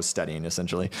working, I was studying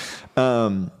essentially.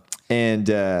 So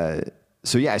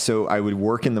I would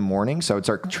work in the morning. So I would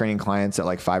start training clients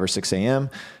at 5 or 6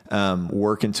 a.m.,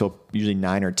 work until usually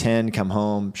 9 or 10, come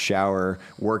home, shower,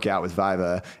 work out with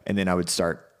Viva, and then I would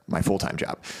start my full-time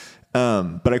job.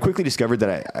 But I quickly discovered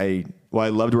that I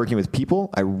loved working with people,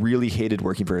 I really hated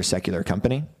working for a secular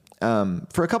company,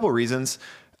 for a couple of reasons.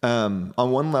 On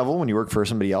one level, when you work for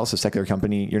somebody else, a secular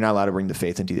company, you're not allowed to bring the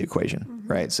faith into the equation,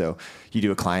 right? So you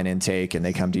do a client intake and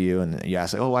they come to you and you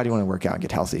ask, why do you want to work out and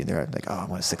get healthy? And they're like, I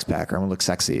want a 6-pack or I want to look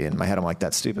sexy. And in my head, I'm like,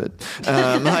 that's stupid. Say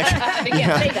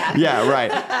that. Yeah,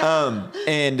 right.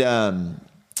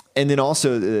 And then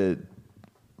also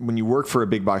when you work for a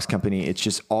big box company, it's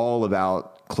just all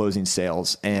about closing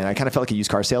sales. And I kind of felt like a used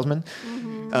car salesman.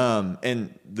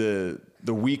 And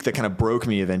the week that kind of broke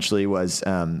me eventually was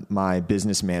my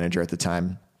business manager at the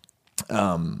time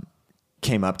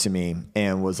came up to me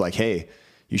and was like, hey,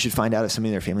 you should find out if somebody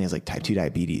in their family has type 2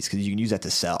 diabetes because you can use that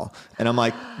to sell. And I'm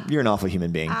like, you're an awful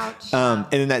human being. Ouch.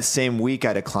 And in that same week, I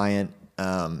had a client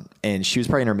And she was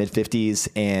probably in her mid 50s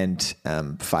and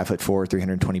 5'4",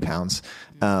 320 pounds.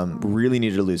 Really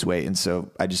needed to lose weight. And so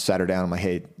I just sat her down. I'm like,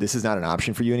 hey, this is not an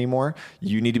option for you anymore.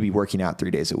 You need to be working out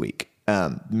 3 days a week.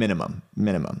 Minimum.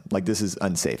 Like, this is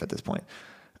unsafe at this point.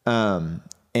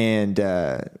 And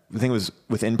the thing was,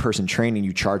 with in-person training,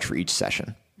 you charge for each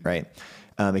session, right?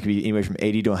 It could be anywhere from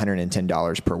 $80 to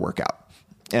 $110 per workout.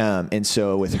 And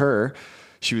so with her,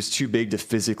 she was too big to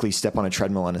physically step on a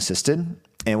treadmill unassisted.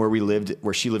 And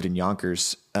where she lived in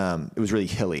Yonkers, it was really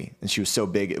hilly, and she was so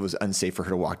big, it was unsafe for her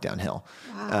to walk downhill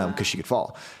because she could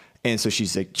fall. And so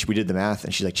she's like, we did the math,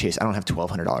 and she's like, Chase, I don't have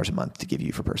 $1,200 a month to give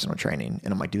you for personal training.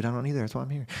 And I'm like, dude, I don't either. That's why I'm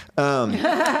here.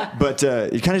 But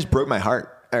it kind of just broke my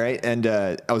heart. All right. And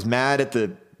I was mad at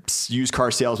the used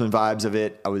car salesman vibes of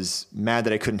it. I was mad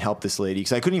that I couldn't help this lady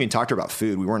because I couldn't even talk to her about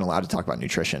food. We weren't allowed to talk about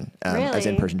nutrition as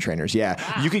in-person trainers. Yeah.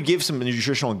 Wow. You could give some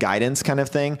nutritional guidance kind of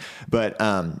thing, but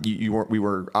we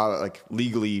were like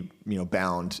legally,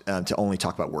 bound to only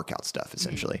talk about workout stuff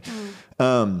essentially.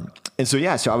 Mm-hmm. And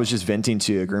so, so I was just venting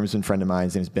to a groomsman friend of mine.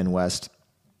 His name is Ben West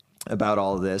about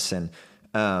all of this. And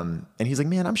he's like,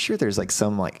 man, I'm sure there's like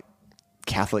some like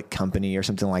Catholic company or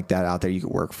something like that out there you could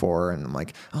work for. And I'm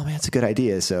like, oh man, that's a good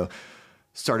idea. So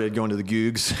started going to the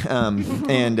Googs,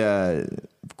 and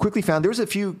quickly found there was a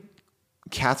few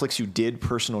Catholics who did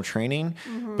personal training,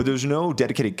 but there's no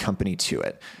dedicated company to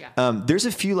it. Yeah. There's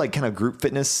a few like kind of group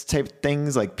fitness type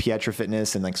things like Pietra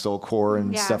Fitness and like Soul Core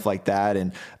and stuff like that.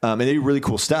 And they do really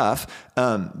cool stuff.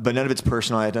 But none of it's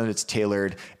personalized, none of it's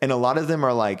tailored. And a lot of them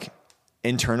are like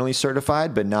internally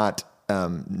certified, but not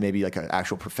maybe like an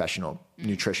actual professional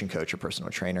nutrition coach or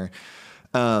personal trainer.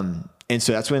 And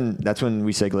so that's when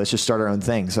we said, let's just start our own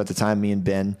thing. So at the time, me and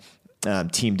Ben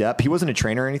teamed up. He wasn't a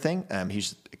trainer or anything.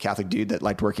 He's a Catholic dude that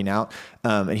liked working out.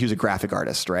 And he was a graphic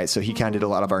artist, right? So he kind of did a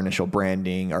lot of our initial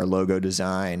branding, our logo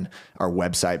design, our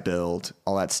website build,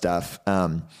 all that stuff.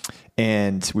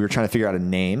 And we were trying to figure out a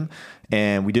name,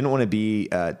 and we didn't want to be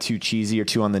too cheesy or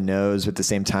too on the nose. But at the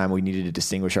same time, we needed to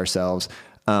distinguish ourselves.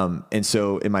 And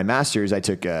so in my master's, I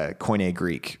took Koine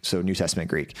Greek, so New Testament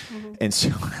Greek. And so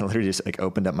I literally just like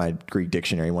opened up my Greek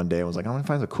dictionary one day and was like, I want to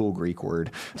find a cool Greek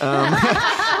word.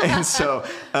 And so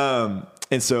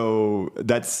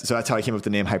that's how I came up with the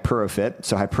name Hyperofit.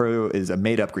 So hypero is a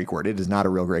made up Greek word. It is not a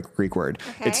real Greek word.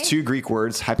 Okay. It's two Greek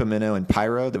words, hypomeno and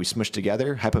pyro, that we smushed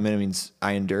together. Hypomeno means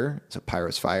I endure. So pyro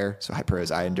is fire. So hypero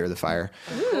is I endure the fire.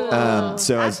 Ooh,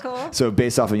 that's cool. So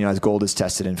based off of, as gold is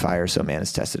tested in fire, so man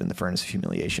is tested in the furnace of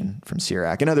humiliation from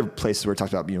Sirach and other places where it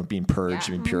talks about, being purged,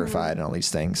 being purified and all these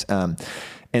things.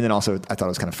 And then also I thought it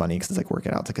was kind of funny because it's like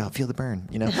working out. It's like, oh, feel the burn,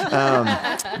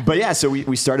 But yeah, so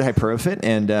we started Hyperofit,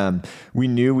 and we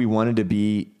knew we wanted to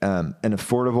be an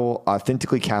affordable,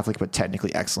 authentically Catholic, but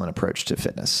technically excellent approach to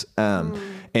fitness.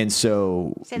 And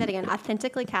so... Say that again.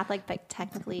 Authentically Catholic, but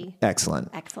technically...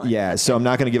 Excellent. Yeah, so I'm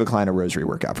not going to give a client a rosary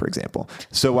workout, for example.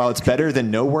 So while it's better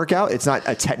than no workout, it's not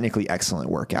a technically excellent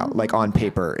workout. Like on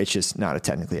paper, it's just not a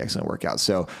technically excellent workout.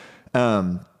 So...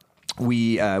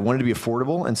 we wanted to be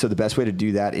affordable. And so the best way to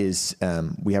do that is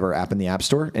we have our app in the App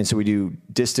Store. And so we do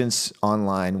distance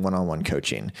online one-on-one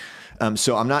coaching.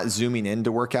 So I'm not zooming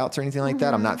into workouts or anything like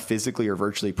that. I'm not physically or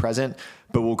virtually present,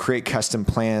 but we'll create custom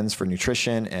plans for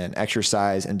nutrition and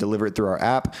exercise and deliver it through our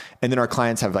app. And then our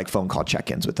clients have like phone call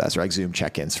check-ins with us, or like Zoom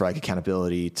check-ins for like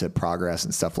accountability to progress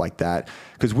and stuff like that.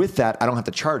 Because with that, I don't have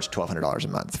to charge $1,200 a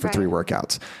month for 3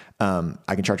 workouts.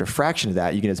 I can charge a fraction of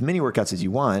that. You get as many workouts as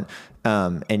you want,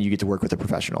 and you get to work with a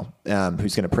professional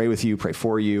who's going to pray with you, pray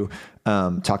for you,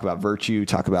 talk about virtue,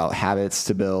 talk about habits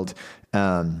to build,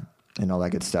 and all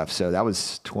that good stuff. So that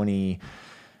was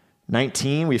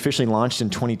 2019. We officially launched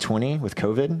in 2020 with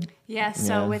COVID. Yeah,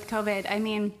 so with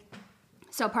COVID,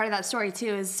 so part of that story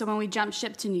too is, so when we jumped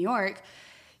ship to New York,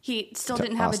 he still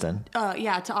didn't have Austin.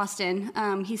 To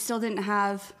Austin. He still didn't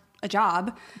have a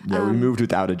job. Yeah, we moved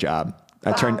without a job.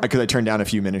 I turned down a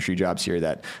few ministry jobs here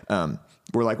that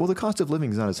were like, well, the cost of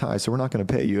living is not as high, so we're not going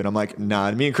to pay you. And I'm like,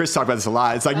 nah. Me and Chris talk about this a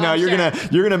lot. It's like, no, you're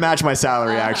gonna match my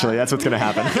salary. Actually, that's what's gonna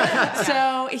happen.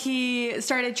 So he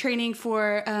started training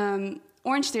for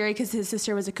Orange Theory because his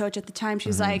sister was a coach at the time. She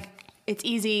was like, it's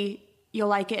easy, you'll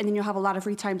like it, and then you'll have a lot of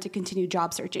free time to continue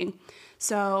job searching.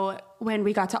 So when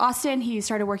we got to Austin, he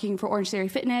started working for Orange Theory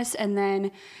Fitness, and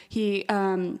then he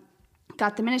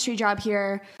got the ministry job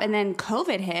here, and then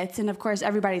COVID hits, and of course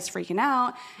everybody's freaking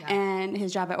out. And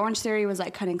his job at Orange Theory was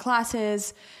like cutting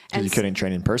classes, and you couldn't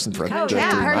train in person for 3 months,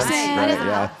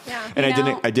 right? And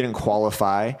I didn't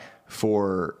qualify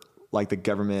for like the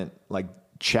government like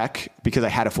check because I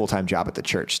had a full-time job at the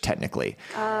church technically.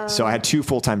 So I had 2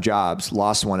 full-time jobs,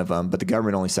 lost one of them, but the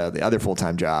government only set up the other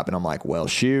full-time job. And I'm like, well,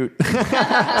 shoot. So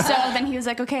then he was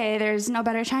like, okay, there's no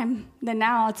better time than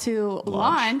now to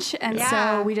launch. And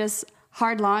so we just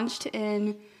hard launched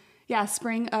in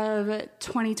spring of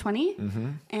 2020.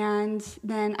 And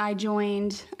then I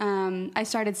joined, I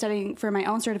started studying for my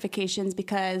own certifications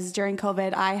because during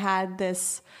COVID, I had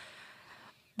this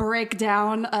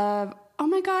breakdown of, oh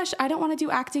my gosh, I don't want to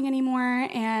do acting anymore.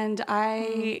 And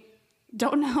I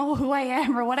don't know who I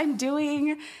am or what I'm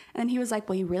doing. And he was like,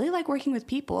 well, you really like working with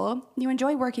people. You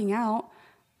enjoy working out.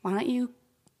 Why don't you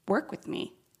work with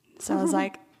me? So I was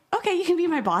like, okay, you can be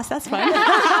my boss. That's fine.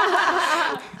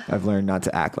 I've learned not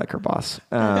to act like her boss.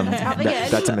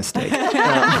 That's a mistake.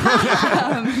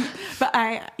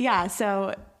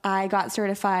 So I got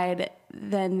certified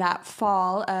then that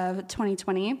fall of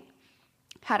 2020,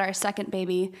 had our second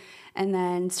baby, and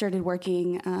then started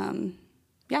working,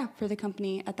 for the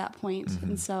company at that point.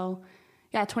 And so,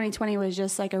 2020 was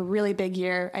just like a really big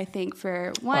year, I think,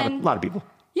 for one. A lot of people.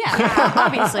 Yeah,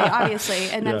 obviously.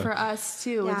 And then for us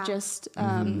too, with just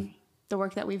the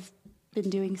work that we've been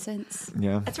doing since.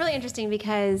 Yeah. It's really interesting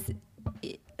because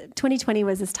 2020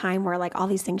 was this time where like all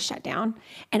these things shut down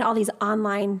and all these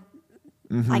online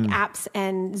like apps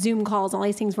and Zoom calls, all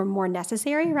these things were more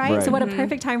necessary, right? So what a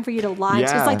perfect time for you to launch.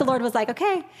 It's like the Lord was like,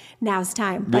 okay, now's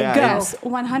time. Like, go.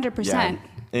 100%.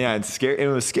 Yeah, it's scary. It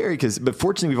was scary but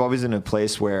fortunately we've always been in a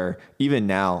place where even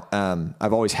now,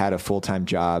 I've always had a full-time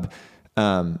job.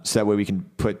 So that way we can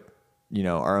put,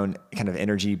 our own kind of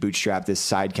energy, bootstrap this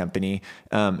side company.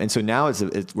 And so now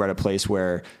we're at a place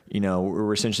where,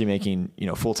 we're essentially making,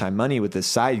 full-time money with this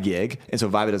side gig. And so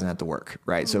Viva doesn't have to work,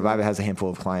 right? So Viva has a handful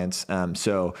of clients.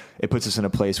 So it puts us in a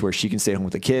place where she can stay home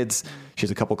with the kids. She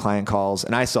has a couple client calls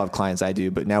and I still have clients I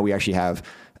do, but now we actually have,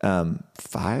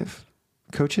 5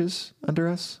 coaches under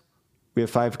us. We have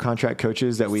 5 contract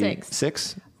coaches that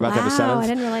six. About to have a 7th. I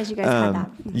didn't realize you guys had that.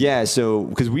 Yeah, so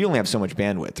because we only have so much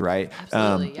bandwidth, right?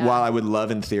 Absolutely, While I would love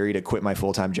in theory to quit my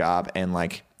full-time job and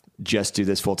like just do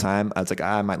this full time, I was like,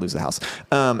 I might lose the house.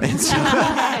 And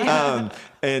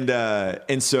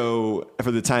so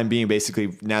for the time being,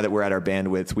 basically now that we're at our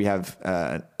bandwidth, we have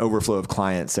an overflow of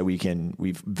clients that we've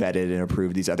vetted and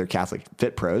approved these other Catholic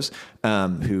Fit pros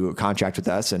who contract with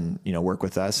us and, work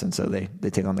with us. And so they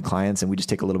take on the clients and we just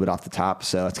take a little bit off the top.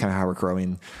 So that's kind of how we're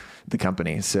growing the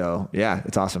company. So yeah,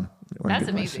 it's awesome. That's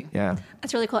amazing. Yeah.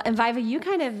 That's really cool. And Viva, you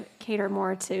kind of cater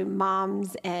more to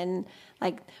moms and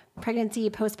like pregnancy,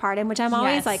 postpartum, which I'm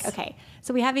always like, okay,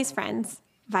 so we have these friends.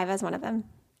 Viva is one of them,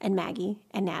 and Maggie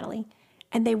and Natalie,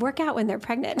 and they work out when they're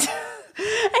pregnant. And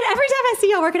every time I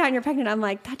see y'all working out and you're pregnant, I'm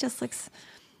like, that just looks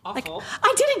awful. Like,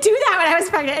 I didn't do that when I was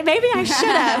pregnant. Maybe I should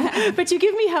have, but you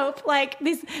give me hope.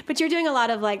 But you're doing a lot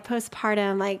of like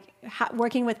postpartum, like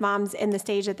working with moms in the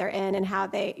stage that they're in and how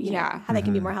they, how they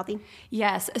can be more healthy.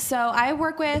 Yes. So I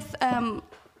work with,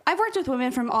 I've worked with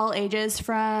women from all ages,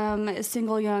 from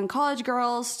single young college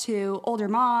girls to older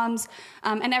moms,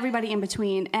 and everybody in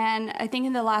between. And I think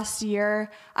in the last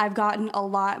year, I've gotten a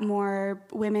lot more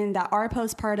women that are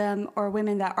postpartum or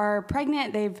women that are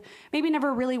pregnant. They've maybe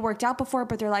never really worked out before,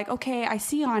 but they're like, okay, I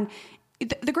see on...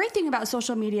 The great thing about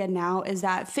social media now is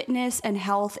that fitness and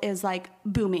health is like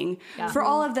booming. Yeah. For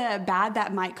all of the bad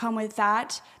that might come with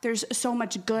that, there's so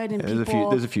much good in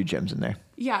people. There's a few gems in there.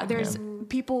 Yeah, there's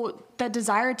people that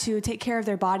desire to take care of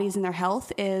their bodies and their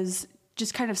health is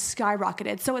just kind of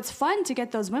skyrocketed. So it's fun to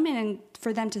get those women and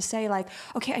for them to say like,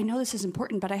 okay, I know this is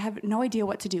important, but I have no idea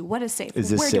what to do. What is safe? Is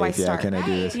this Where safe? do I start? Yeah, can I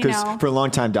do this? Because for a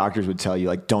long time, doctors would tell you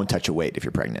like, don't touch a weight if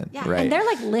you're pregnant. Yeah, right? And they're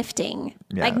like lifting.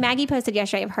 Yeah. Like Maggie posted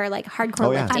yesterday of her like hardcore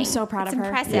lifting. I'm so proud of her.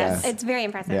 Impressive. Yeah. It's very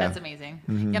impressive. That's amazing.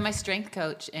 Mm-hmm. Yeah, my strength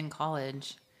coach in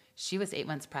college, she was 8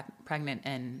 months pregnant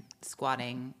and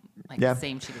squatting the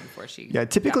same she did before she. Yeah,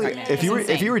 typically,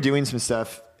 if you were doing some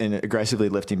stuff and aggressively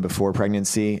lifting before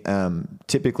pregnancy,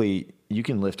 typically you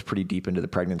can lift pretty deep into the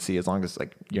pregnancy as long as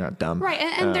like you're not dumb. Right,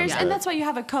 and and that's why you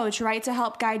have a coach, right, to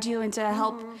help guide you and to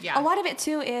help. Yeah. A lot of it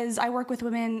too is I work with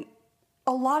women.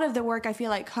 A lot of the work I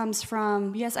feel like comes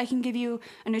from, yes, I can give you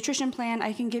a nutrition plan,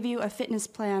 I can give you a fitness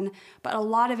plan, but a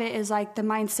lot of it is like the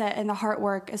mindset and the heart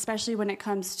work, especially when it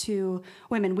comes to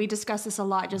women. We discuss this a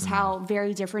lot, just how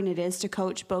very different it is to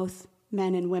coach both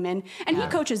men and women. And he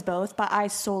coaches both, but I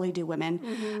solely do women.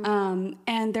 Mm-hmm.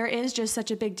 And there is just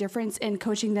such a big difference in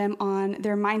coaching them on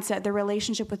their mindset, their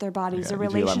relationship with their bodies, their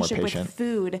relationship with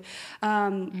food,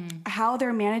 how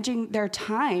they're managing their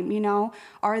time.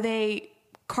 Are they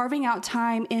carving out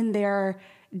time in their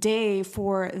day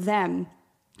for them,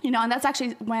 and that's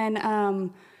actually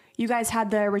when you guys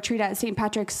had the retreat at St.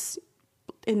 Patrick's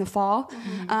in the fall.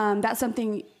 That's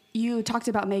something you talked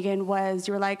about, Megan, was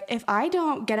you were like, if I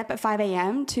don't get up at 5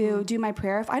 a.m. to do my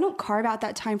prayer, if I don't carve out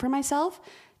that time for myself,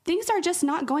 things are just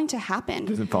not going to happen. It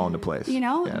doesn't fall into place.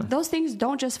 Those things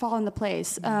don't just fall into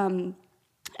place. And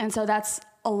so that's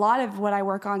a lot of what I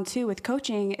work on too with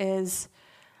coaching is,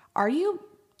 are you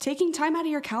taking time out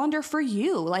of your calendar for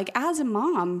you? Like as a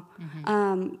mom,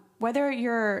 whether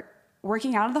you're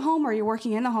working out of the home or you're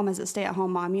working in the home as a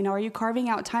stay-at-home mom, are you carving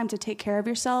out time to take care of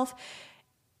yourself?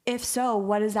 If so,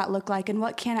 what does that look like and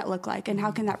what can it look like and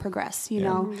how can that progress,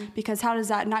 because how does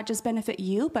that not just benefit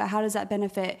you, but how does that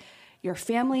benefit your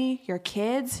family, your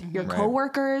kids, your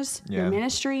coworkers, your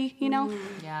ministry,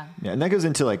 Yeah. And that goes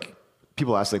into like,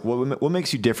 people ask like, what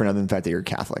makes you different other than the fact that you're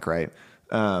Catholic, right?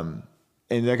 And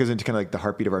that goes into kind of like the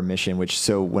heartbeat of our mission,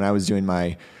 so when I was doing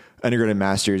my undergrad and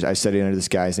master's, I studied under this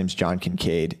guy. His name's John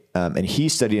Kincaid. And he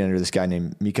studied under this guy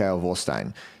named Mikhail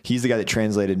Volstein. He's the guy that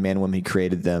translated Man and Woman. He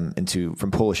created them from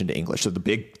Polish into English. So the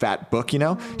big fat book, he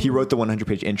wrote the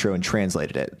 100-page intro and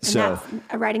translated it. And that's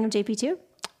a writing of JP too?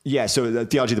 Yeah. So the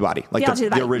Theology of the Body, like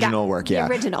the original work. Yeah.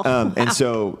 The original. And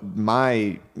so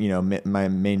my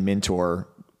main mentor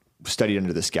studied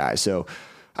under this guy. So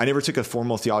I never took a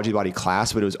formal Theology of the Body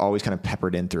class, but it was always kind of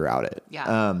peppered in throughout it.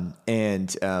 Yeah.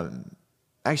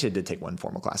 Actually, I did take one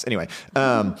formal class anyway.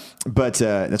 But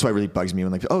that's why it really bugs me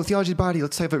when theology of the body,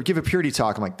 let's give a purity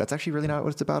talk. I'm like, that's actually really not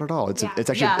what it's about at all. It's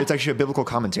actually a biblical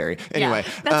commentary. Anyway,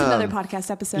 that's another podcast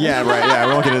episode. Yeah, right. Yeah,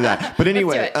 we won't get into that. But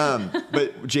anyway,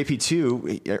 but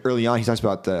JP2 early on, he talks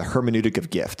about the hermeneutic of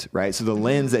gift, right? So the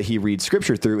lens that he reads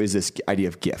scripture through is this idea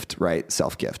of gift, right?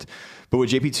 Self-gift. But what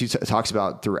JP2 talks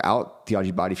about throughout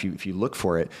Theology of the Body, if you look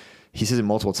for it, he says it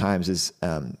multiple times is,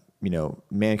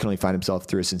 man can only find himself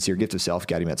through a sincere gift of self,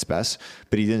 gaudium et spes.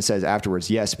 But he then says afterwards,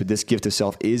 yes, but this gift of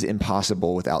self is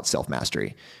impossible without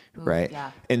self-mastery, right?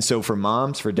 Yeah. And so for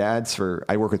moms, for dads,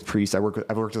 I work with priests. I've worked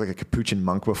with like a Capuchin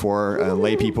monk before,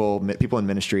 lay people in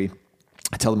ministry.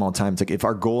 I tell them all the time, it's like, if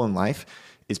our goal in life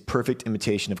is perfect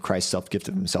imitation of Christ's self-gift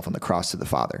of himself on the cross to the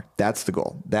Father, that's the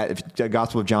goal. That if the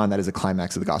Gospel of John, that is the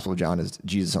climax of the Gospel of John, is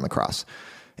Jesus on the cross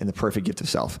and the perfect gift of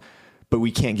self. But we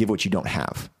can't give what you don't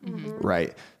have,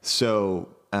 right? So,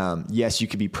 yes, you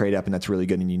could be prayed up and that's really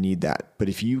good and you need that. But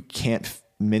if you can't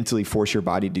mentally force your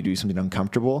body to do something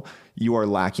uncomfortable, you are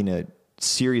lacking a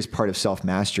serious part of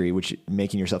self-mastery, which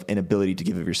making yourself inability to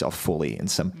give of yourself fully in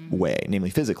some way, namely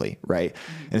physically, right?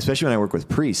 And especially when I work with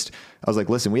priests, I was like,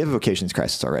 listen, we have a vocations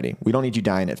crisis already. We don't need you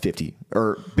dying at 50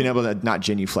 or being able to not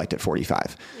genuflect at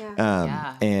 45.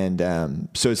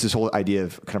 So it's this whole idea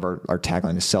of kind of our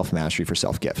tagline is self-mastery for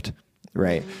self-gift.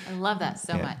 Right. I love that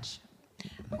so much.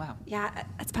 Wow. Yeah,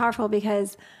 it's powerful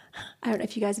because I don't know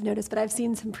if you guys have noticed, but I've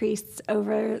seen some priests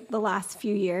over the last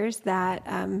few years that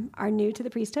are new to the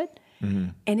priesthood,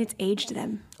 and it's aged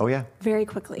them. Oh, yeah. Very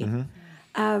quickly.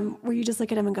 Where you just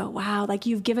look at them and go, wow, like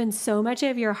you've given so much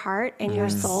of your heart and your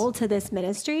soul to this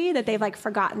ministry that they've like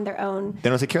forgotten their own They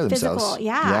don't take care of themselves. Physical.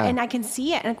 Yeah. And I can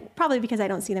see it. And probably because I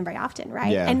don't see them very often.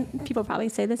 Right. Yeah. And people probably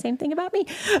say the same thing about me,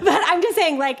 but I'm just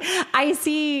saying like, I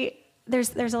see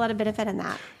there's a lot of benefit in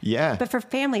that. Yeah. But for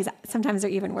families, sometimes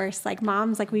they're even worse. Like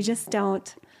moms, like we just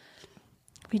don't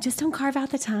carve out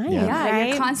the time. Yeah. Right?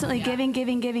 You're constantly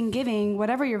giving,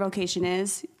 whatever your vocation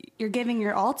is, you're giving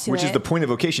your all to Which is the point of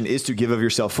vocation, is to give of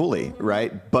yourself fully,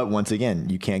 right? But once again,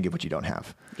 you can't give what you don't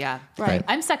have. Yeah. Right.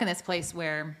 I'm stuck in this place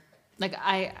where like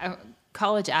I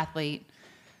college athlete,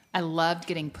 I loved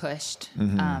getting pushed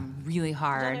really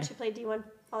hard. Did you play D1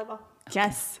 volleyball?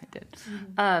 Yes, I did.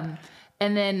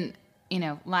 And then,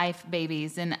 life,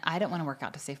 babies, and I don't want to work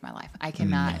out to save my life. I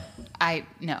cannot,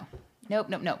 Nope.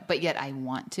 But yet I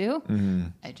want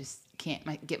to. I just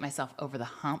can't get myself over the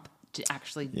hump to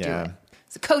actually do it.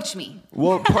 So coach me.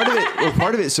 Well, part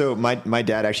of it. So my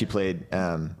dad actually played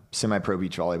semi-pro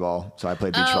beach volleyball. So I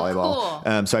played beach volleyball.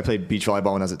 Cool. So I played beach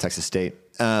volleyball when I was at Texas State.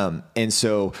 And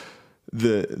so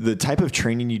the type of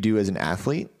training you do as an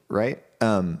athlete, right?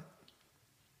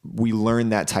 We learn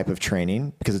that type of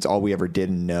training because it's all we ever did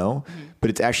and know, but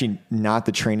it's actually not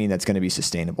the training that's going to be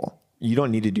sustainable. You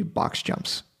don't need to do box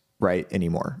jumps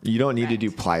anymore. You don't need to do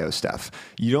plyo stuff.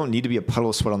 You don't need to be a puddle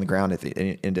of sweat on the ground at the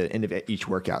end of each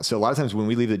workout. So a lot of times when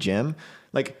we leave the gym,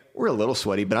 like we're a little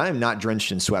sweaty, but I am not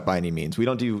drenched in sweat by any means. We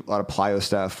don't do a lot of plyo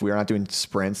stuff. We are not doing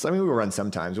sprints. I mean, we will run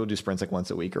sometimes. We'll do sprints like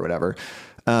once a week or whatever.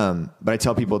 But I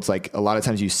tell people, it's like a lot of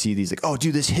times you see these like, oh,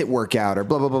 do this HIIT workout or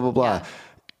blah, blah, blah, blah, blah. Yeah.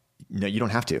 No, you don't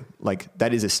have to. Like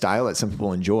that is a style that some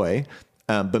people enjoy,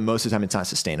 but most of the time it's not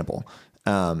sustainable.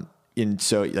 And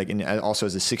so and also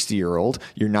as a 60-year-old,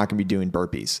 you're not going to be doing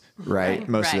burpees, right?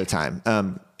 Most of the time.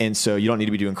 And so you don't need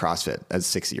to be doing CrossFit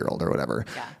as a 60-year-old or whatever.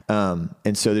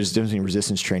 And so there's a difference between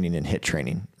resistance training and HIIT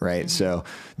training, right? So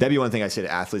that'd be one thing I say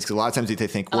to athletes, because a lot of times they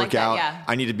think workout,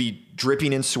 I need to be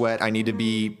dripping in sweat. I need to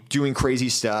be doing crazy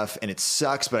stuff and it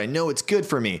sucks, but I know it's good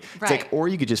for me. It's like, or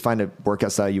you could just find a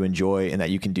workout style you enjoy and that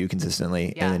you can do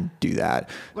consistently and then do that.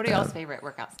 What are y'all's favorite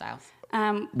workout styles?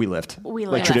 We lift.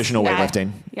 Like traditional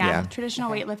weightlifting. Yeah.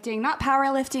 Traditional weightlifting, not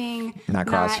powerlifting. Not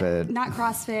CrossFit. Not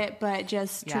CrossFit, but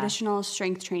just traditional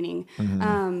strength training.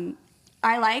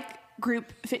 I like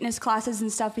group fitness classes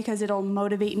and stuff because it'll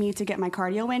motivate me to get my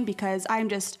cardio in, because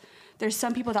there's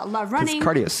some people that love running.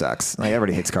 Cardio sucks. Like,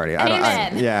 everybody hates cardio.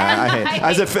 Amen. I hate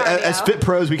as fit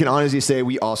pros, we can honestly say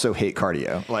we also hate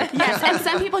cardio. Like, yes, and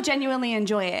some people genuinely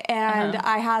enjoy it. And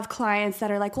I have clients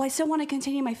that are like, well, I still want to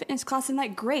continue my fitness class, and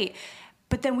like, great.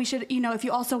 But then we should, if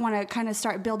you also want to kind of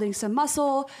start building some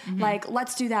muscle, like,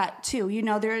 let's do that too.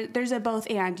 There's a both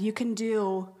and. You can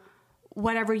do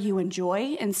whatever you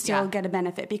enjoy and still get a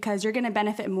benefit, because you're going to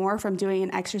benefit more from doing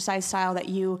an exercise style that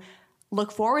you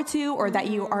look forward to, or that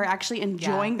you are actually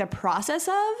enjoying the process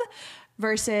of,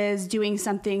 versus doing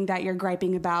something that you're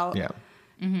griping about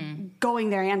going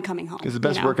there and coming home. Because the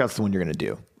best workout's the one you're going to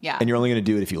do. Yeah. And you're only going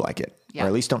to do it if you like it, or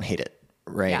at least don't hate it.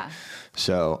 Right. Yeah.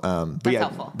 So, but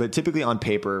helpful. But typically on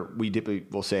paper,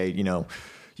 we'll say, you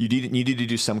need to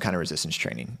do some kind of resistance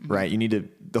training, right? You need to,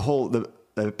 the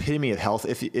epitome of health,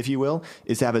 if you will,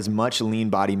 is to have as much lean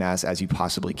body mass as you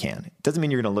possibly can. It doesn't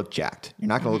mean you're going to look jacked. You're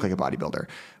not going to look like a bodybuilder.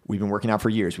 We've been working out for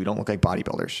years. We don't look like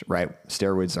bodybuilders, right?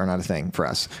 Steroids are not a thing for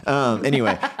us.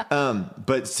 Anyway,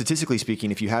 but statistically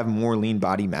speaking, if you have more lean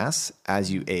body mass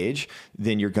as you age,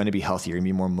 then you're going to be healthier. You're going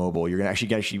to be more mobile. You're going to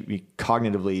actually be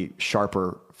cognitively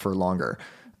sharper for longer.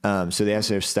 So they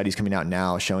have studies coming out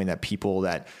now showing that people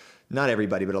that, not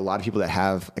everybody, but a lot of people that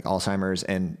have like Alzheimer's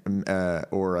and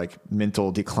or like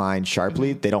mental decline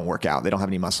sharply, they don't work out. They don't have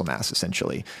any muscle mass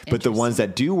essentially. But the ones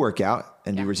that do work out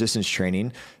and do resistance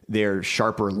training, they're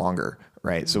sharper longer,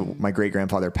 right? So my great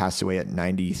grandfather passed away at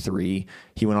 93.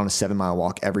 He went on a 7-mile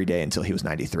walk every day until he was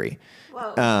 93.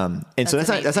 And so that's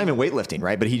not even weightlifting,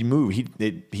 right? But he moved.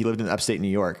 He lived in upstate New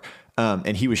York.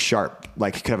 And he was sharp,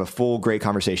 like could have a full great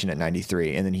conversation at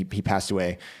 93. And then he passed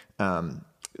away,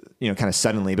 kind of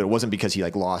suddenly, but it wasn't because he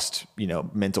like lost,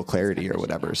 mental clarity or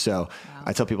whatever. So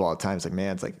I tell people all the time, it's like,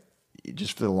 man, it's like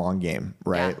just for the long game,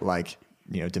 right? Yeah. Like,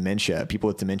 dementia, people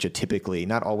with dementia typically,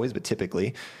 not always, but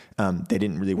typically, they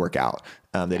didn't really work out.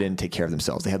 They didn't take care of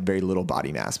themselves. They had very little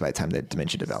body mass by the time that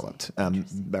dementia developed.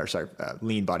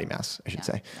 Lean body mass, I should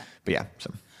say. Yeah. But yeah.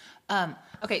 So,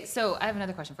 okay. So I have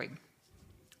another question for you.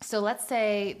 So let's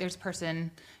say there's a person,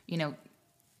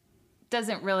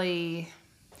 doesn't really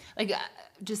like,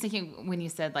 just thinking when you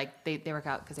said like they work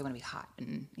out because they want to be hot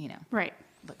and, right.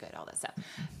 look good, all that stuff.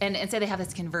 And say they have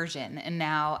this conversion, and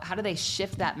now how do they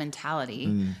shift that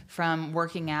mentality from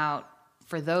working out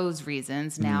for those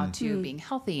reasons now to being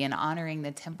healthy and honoring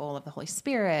the temple of the Holy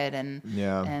Spirit and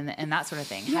that sort of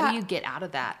thing? Yeah. How do you get out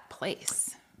of that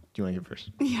place? Do you want to go first?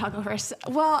 Yeah, I'll go first.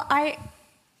 Well, I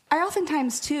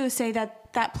oftentimes too say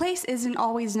that place isn't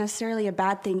always necessarily a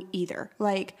bad thing either.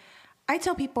 Like, I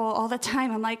tell people all the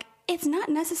time, I'm like, it's not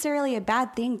necessarily a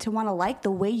bad thing to want to like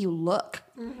the way you look,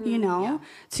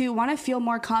 to want to feel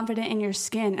more confident in your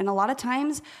skin. And a lot of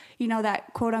times,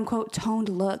 that quote unquote toned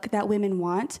look that women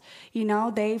want,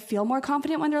 they feel more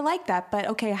confident when they're like that. But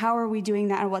okay, how are we doing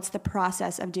that? And what's the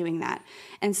process of doing that?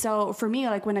 And so for me,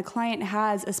 like when a client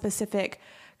has a specific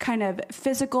kind of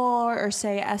physical or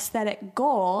say aesthetic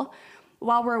goal,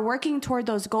 while we're working toward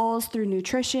those goals through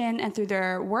nutrition and through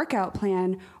their workout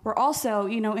plan, we're also,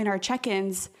 in our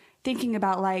check-ins thinking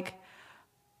about like,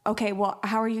 okay, well,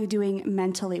 how are you doing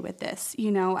mentally with this?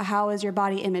 How is your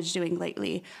body image doing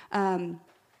lately?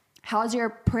 How's your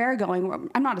prayer going?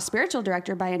 I'm not a spiritual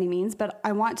director by any means, but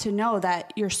I want to know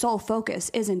that your sole focus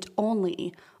isn't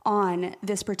only on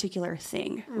this particular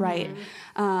thing, right?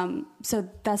 So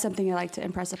that's something I like to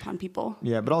impress upon people.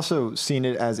 Yeah, but also seeing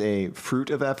it as a fruit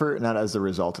of effort, not as the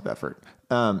result of effort.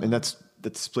 And that's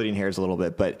splitting hairs a little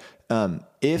bit, but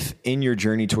if in your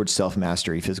journey towards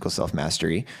self-mastery, physical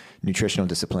self-mastery, nutritional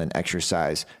discipline,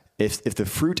 exercise, if the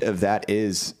fruit of that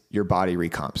is your body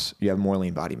recomps, you have more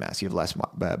lean body mass, you have less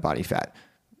body fat,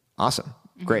 awesome,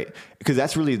 great. Because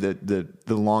that's really the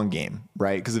long game,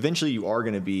 right? Because eventually you are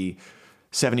going to be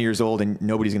 70 years old and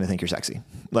nobody's going to think you're sexy.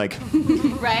 Like,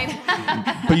 right.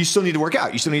 But you still need to work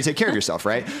out. You still need to take care of yourself.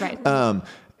 Right. Right.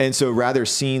 And so rather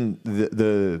seeing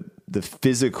the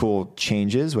physical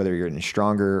changes, whether you're getting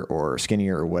stronger or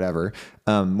skinnier or whatever,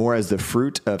 more as the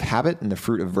fruit of habit and the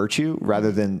fruit of virtue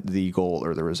rather than the goal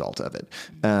or the result of it.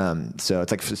 So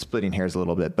it's like splitting hairs a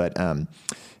little bit, but,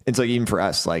 it's like even for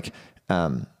us, like,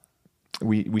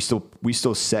 we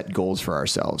still set goals for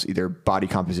ourselves, either body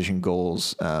composition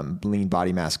goals, lean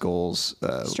body mass goals,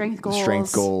 strength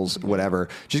goals, whatever,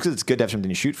 just because it's good to have something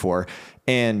to shoot for.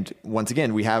 And once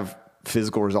again, we have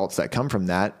physical results that come from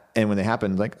that. And when they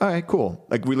happen, like, all right, cool.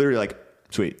 Like we literally like,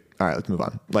 sweet. All right, let's move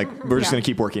on. Like we're just going to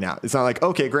keep working out. It's not like,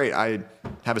 okay, great. I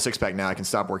have a 6-pack now. I can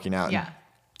stop working out. Yeah.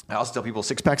 I also tell people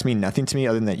 6-packs mean nothing to me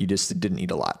other than that you just didn't eat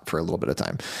a lot for a little bit of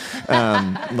time.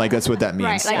 Like that's what that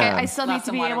means. Right. Like I still need Lots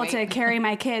to of be water able weight. to carry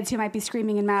my kids who might be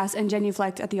screaming in mass and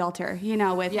genuflect at the altar,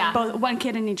 with both one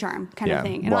kid in each arm kind of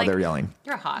thing. And while they're yelling.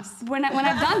 You're a hoss. when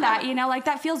I've done that, like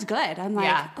that feels good. I'm like,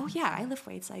 Yeah. oh yeah, I lift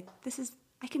weights. Like this is,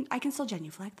 I can still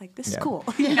genuflect. Like this is Yeah. cool.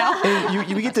 And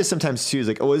you get this sometimes too. It's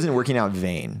like, oh, isn't working out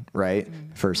vain, right?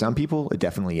 For some people, it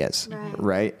definitely is,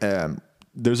 right?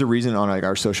 There's a reason on like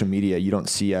our social media you don't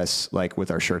see us like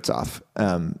with our shirts off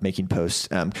making posts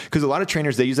because a lot of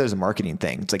trainers, they use that as a marketing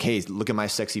thing. It's like, hey, look at my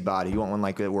sexy body. You want one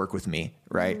like that? Work with me,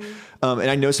 right? And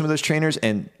I know some of those trainers,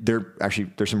 and they're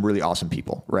some really awesome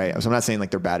people, right? So I'm not saying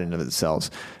like they're bad in and of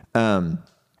themselves, but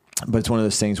it's one of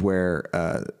those things where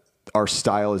our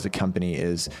style as a company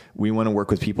is we want to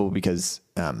work with people because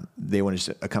they want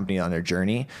to accompany on their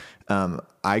journey.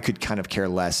 I could kind of care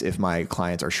less if my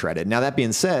clients are shredded. Now, that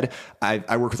being said,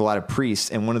 I work with a lot of priests,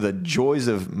 and one of the joys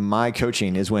of my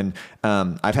coaching is when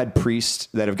I've had priests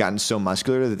that have gotten so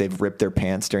muscular that they've ripped their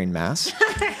pants during mass.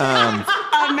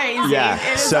 Amazing. Yeah.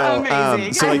 It is So,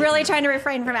 amazing. so I'm like- really trying to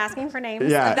refrain from asking for names.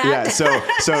 Yeah, of that. yeah. So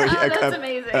that's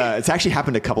amazing. It's actually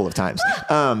happened a couple of times,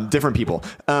 different people.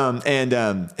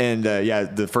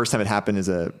 The first time it happened is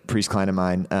a priest client of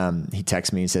mine. He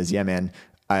texts me and says, "Yeah, man,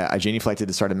 I genuflected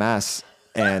to start a mass."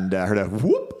 And I heard a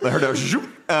whoop, I heard a zoop.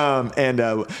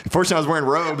 Fortunately I was wearing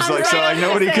robes, so like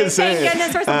nobody could say Thank it.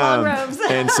 goodness for some long robes.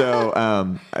 And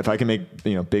so, if I can make,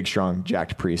 big, strong,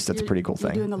 jacked priest, that's a pretty cool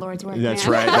thing. doing the Lord's work, That's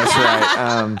man. right. That's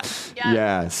right.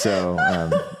 Yeah. So,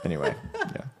 anyway,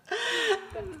 yeah.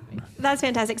 That's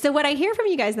fantastic. So what I hear from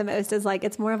you guys the most is like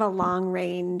it's more of a long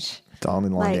range. It's all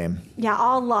in the long game. Yeah,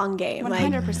 all long game.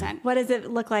 100%. What does it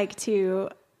look like to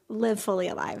live fully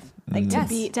alive? Like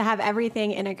to have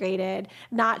everything integrated,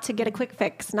 not to get a quick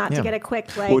fix, not to get a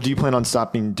quick like. Well, do you plan on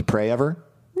stopping to pray ever?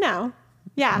 No.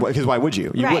 Yeah. Because why would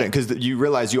you? You Right. wouldn't, because you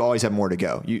realize you always have more to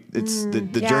go. It's the Yeah, journey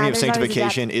of there's always a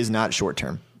sanctification is not short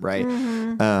term, right?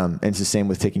 And it's the same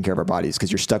with taking care of our bodies,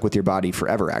 because you're stuck with your body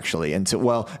forever, actually. And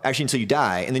so, until you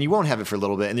die, and then you won't have it for a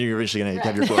little bit, and then you're eventually going to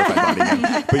have your glorified body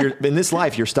again. But in this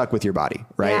life, you're stuck with your body,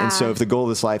 right? Yeah. And so, if the goal of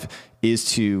this life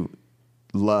is to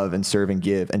love and serve and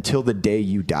give until the day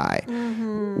you die.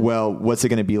 Well, what's it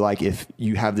going to be like if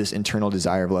you have this internal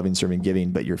desire of loving, serving,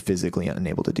 giving, but you're physically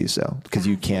unable to do so because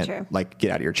you can't true. like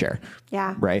get out of your chair.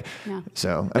 Yeah. Right. Yeah.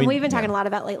 So, And we've been talking a lot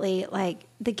about lately, like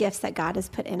the gifts that God has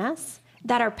put in us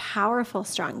that are powerful,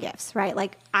 strong gifts, right?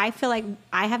 Like I feel like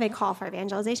I have a call for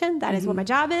evangelization. That is what my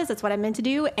job is. That's what I'm meant to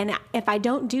do. And if I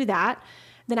don't do that,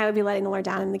 then I would be letting the Lord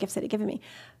down in the gifts that He's given me.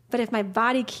 But if my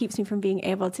body keeps me from being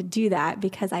able to do that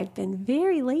because I've been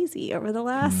very lazy over the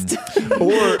last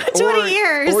 20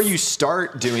 years. Or you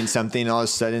start doing something and all of a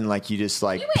sudden like you just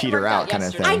like peter out kind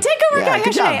of thing. I did go work out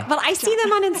good yesterday, job. but I see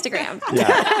them on Instagram.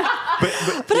 Yeah.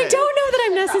 But I don't know that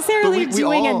I'm necessarily we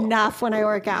doing all- enough when I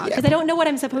work out because I don't know what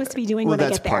I'm supposed to be doing Well, when I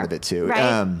that's get there. part of it too.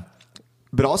 Right?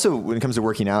 But also when it comes to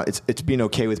working out, it's being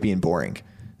okay with being boring.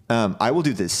 I will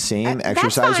do the same That's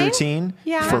exercise fine. routine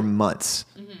Yeah. for months.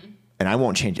 And I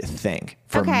won't change a thing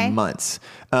for months.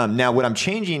 Now, what I'm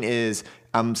changing is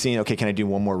I'm seeing, okay, can I do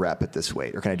one more rep at this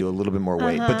weight? Or can I do a little bit more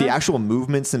weight? But the actual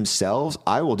movements themselves,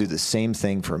 I will do the same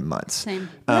thing for months. Same.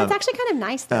 Well, that's actually kind of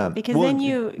nice though, because well, then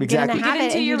you get exactly. in a You get habit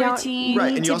into and you your don't routine. Right,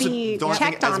 need and you to also be don't have to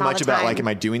checked think as on all much the about time. like, am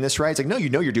I doing this right? It's like, no,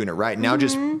 you're doing it right. Now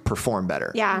just perform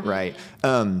better. Yeah. Right.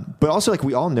 But also like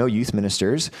we all know youth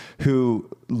ministers who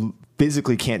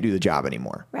physically can't do the job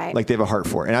anymore. Right. Like they have a heart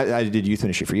for it. And I did youth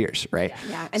ministry for years. Right.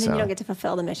 Yeah, and then you don't get to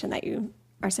fulfill the mission that you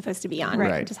are supposed to be on,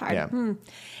 Right. which is hard. Yeah.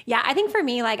 Yeah, I think for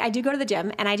me, like I do go to the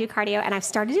gym and I do cardio and I've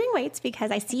started doing weights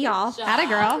because I see y'all. Atta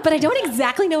girl. But I don't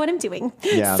exactly know what I'm doing.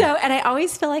 Yeah. So, and I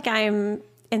always feel like I'm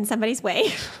in somebody's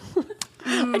way.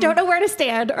 I don't know where to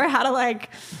stand or how to like,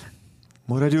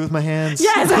 What do I do with my hands?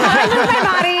 yes, how to move my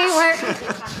body.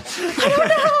 I don't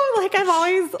know. Like I'm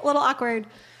always a little awkward.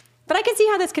 But I can see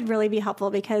how this could really be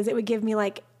helpful because it would give me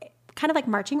like kind of like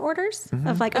marching orders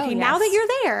of like, okay, now that you're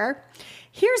there,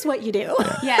 here's what you do.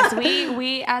 Yes,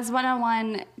 we as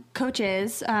one-on-one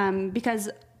coaches, because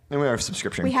And we have a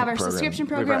subscription we have our program. subscription We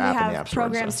have program. our We app in the have App Store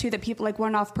and programs stuff. too that people like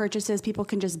one-off purchases. People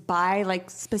can just buy like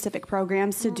specific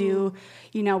programs to do,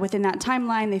 within that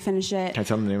timeline. They finish it. Can I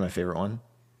tell them the name of my favorite one?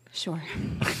 Sure.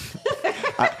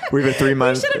 We have a 3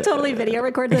 month. We should have totally video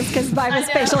recorded this because Viva's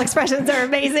facial expressions are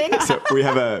amazing. So we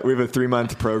have a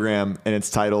 3-month program, and it's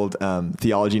titled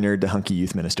Theology Nerd to Hunky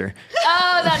Youth Minister.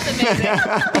 Oh, that's amazing.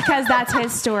 Because that's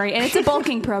his story. And it's a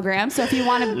bulking program. So if you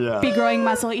want to be growing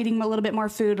muscle, eating a little bit more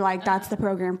food, like that's the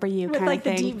program for you. With kind like of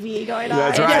thing. the deep V going on.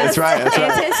 That's right. That's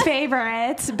right. It's his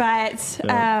favorite, but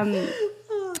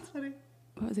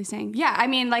what was I saying? Yeah, I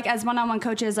mean, like as one-on-one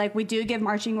coaches, like we do give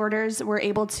marching orders. We're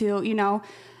able to,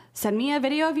 send me a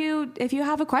video of you. If you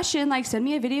have a question, like send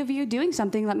me a video of you doing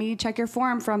something. Let me check your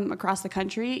form from across the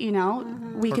country. We can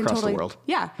across totally, the world.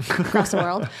 Yeah, across the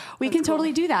world. We can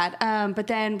totally do that. But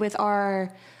then with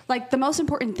our, the most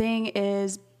important thing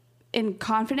is in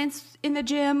confidence in the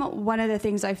gym. One of the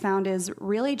things I found is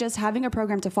really just having a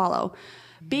program to follow.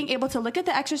 Being able to look at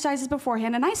the exercises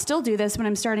beforehand, and I still do this when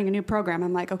I'm starting a new program.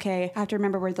 I'm like, okay, I have to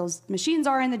remember where those machines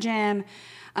are in the gym.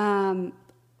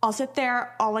 I'll sit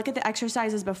there, I'll look at the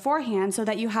exercises beforehand so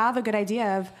that you have a good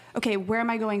idea of, okay, where am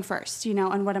I going first,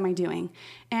 and what am I doing?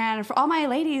 And for all my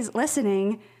ladies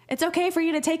listening, it's okay for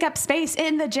you to take up space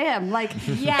in the gym.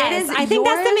 Yes, I think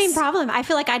that's the main problem. I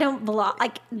feel like I don't belong,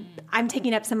 I'm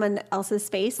taking up someone else's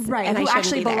space. Right, and who I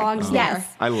actually belongs there. Yes.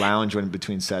 I lounge when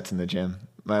between sets in the gym.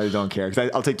 I don't care because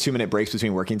I'll take 2-minute breaks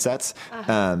between working sets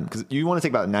because you want to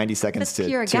take about 90 seconds to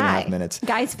 2.5 minutes.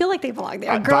 Guys feel like they belong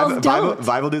there. Girls don't.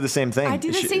 Viva will do the same thing. I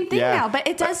do the same thing now, but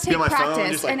it does take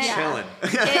practice, and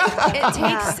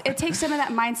it takes some of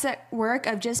that mindset work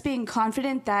of just being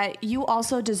confident that you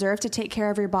also deserve to take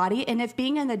care of your body, and if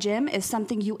being in the gym is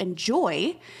something you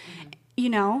enjoy.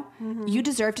 You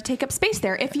deserve to take up space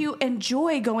there. If you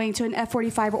enjoy going to an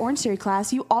F45 or Orange Theory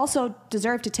class, you also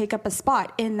deserve to take up a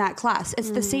spot in that class. It's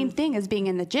the same thing as being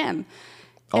in the gym.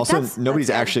 Also,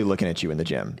 nobody's actually looking at you in the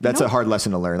gym. That's a hard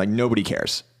lesson to learn. Like, nobody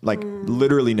cares.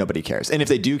 Literally nobody cares. And if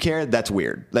they do care, that's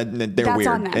weird. They're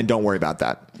weird. And don't worry about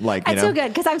that. It's so good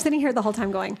because I'm sitting here the whole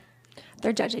time going,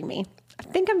 they're judging me. I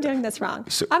think I'm doing this wrong.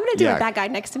 So, I'm going to do what that guy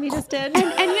next to me just did. And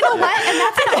you know what? And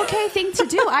that's an okay thing to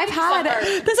do.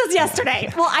 This was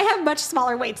yesterday. Well, I have much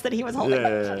smaller weights that he was holding.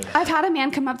 Yeah. I've had a man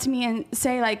come up to me and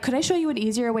say, could I show you an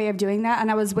easier way of doing that?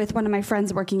 And I was with one of my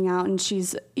friends working out, and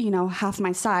she's, half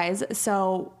my size.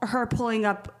 So her pulling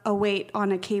up a weight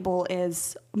on a cable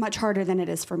is much harder than it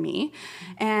is for me.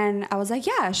 And I was like,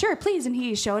 yeah, sure, please. And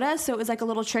he showed us. So it was like a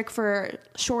little trick for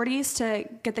shorties to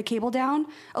get the cable down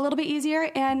a little bit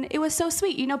easier. And it was so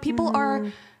sweet. People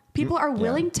are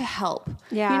willing to help.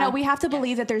 Yeah. We have to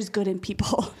believe that there's good in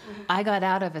people. I got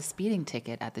out of a speeding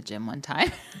ticket at the gym one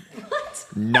time. What?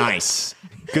 Nice.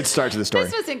 Good start to the story.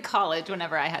 This was in college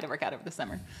whenever I had to work out over the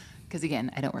summer. Because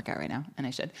again, I don't work out right now, and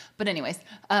I should. But anyways,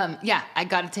 I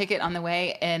got a ticket on the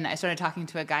way, and I started talking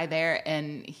to a guy there,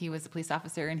 and he was a police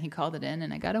officer, and he called it in,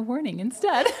 and I got a warning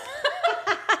instead.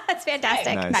 That's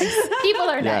fantastic. Nice. People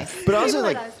are nice. But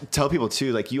also, tell people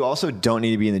too, you also don't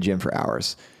need to be in the gym for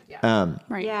hours. Yeah.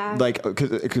 Right. Yeah.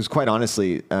 Because quite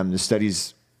honestly, the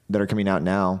studies that are coming out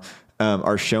now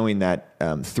are showing that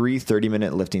 3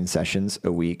 30-minute lifting sessions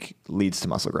a week leads to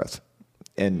muscle growth.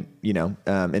 And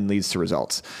and leads to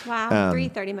results. Wow, 3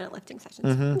 30-minute lifting sessions.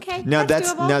 Mm-hmm. Okay,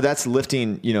 that's doable. That's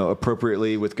lifting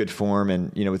appropriately with good form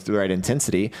and with the right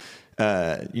intensity.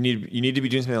 You need to be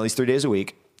doing something at least 3 days a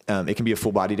week. It can be a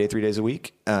full body day 3 days a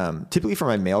week. Typically for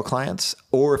my male clients,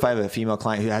 or if I have a female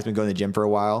client who has been going to the gym for a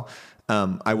while,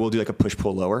 I will do like a push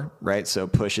pull lower, right? So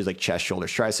push is like chest,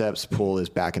 shoulders, triceps. Pull is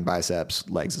back and biceps.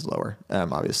 Legs is lower,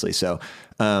 obviously. So,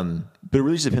 but it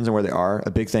really just depends on where they are.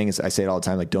 A big thing is I say it all the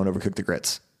time, don't overcook the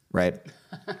grits, right?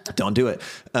 Don't do it.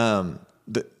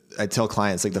 I tell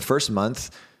clients the first month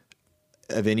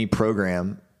of any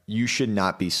program, you should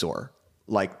not be sore.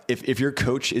 If your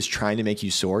coach is trying to make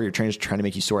you sore, your trainer is trying to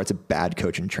make you sore, it's a bad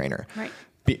coach and trainer.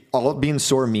 Right. All being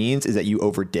sore means is that you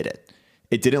overdid it.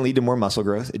 It didn't lead to more muscle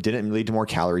growth. It didn't lead to more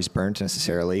calories burnt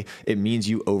necessarily. It means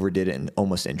you overdid it and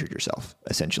almost injured yourself,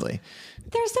 essentially.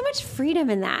 There's so much freedom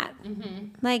in that.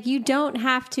 Mm-hmm. You don't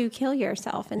have to kill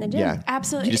yourself in the gym. Yeah,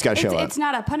 absolutely. You just got to show up. It's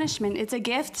not a punishment. It's a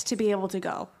gift to be able to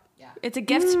go. It's a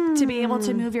gift to be able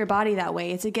to move your body that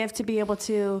way. It's a gift to be able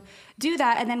to do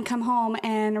that and then come home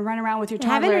and run around with your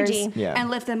toddlers and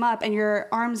lift them up, and your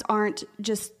arms aren't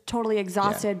just totally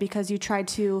exhausted because you tried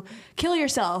to kill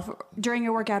yourself during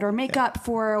your workout or make up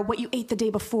for what you ate the day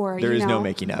before. There is no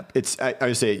making up. I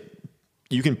would say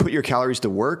you can put your calories to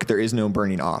work. There is no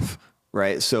burning off,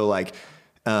 right? So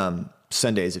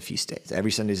Sunday is a feast day.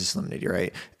 Every Sunday is a Slim Nitty,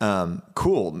 right?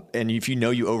 Cool. And if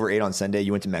you overate on Sunday,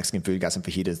 you went to Mexican food, got some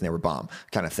fajitas, and they were bomb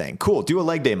kind of thing. Cool. Do a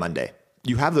leg day Monday.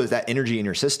 You have that energy in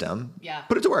your system. Yeah.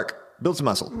 Put it to work. Build some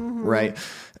muscle, right?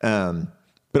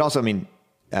 But also,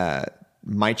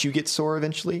 Might you get sore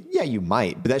eventually? Yeah, you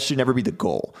might, but that should never be the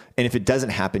goal. And if it doesn't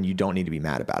happen, you don't need to be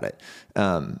mad about it.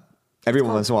 Every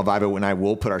once in a while, Viva and I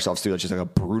will put ourselves through just like a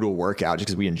brutal workout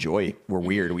just because we're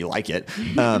weird, we like it.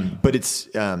 But it's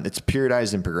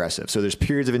periodized and progressive. So there's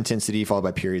periods of intensity followed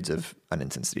by periods of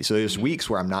unintensity. So there's weeks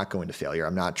where I'm not going to failure.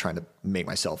 I'm not trying to make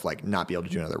myself like not be able to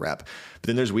do another rep. But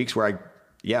then there's weeks where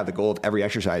the goal of every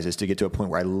exercise is to get to a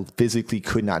point where I physically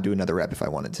could not do another rep if I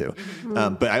wanted to.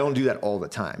 But I don't do that all the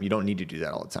time. You don't need to do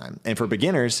that all the time. And for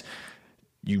beginners,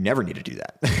 you never need to do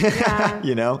that.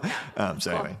 Yeah.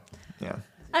 Anyway, yeah.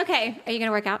 Okay. Are you going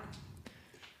to work out?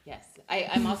 Yes.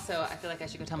 I feel like I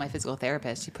should go tell my physical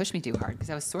therapist. She pushed me too hard because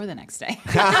I was sore the next day.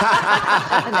 No,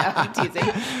 I'm teasing.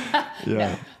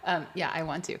 Yeah. No. I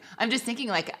want to. I'm just thinking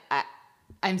like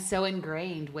I'm so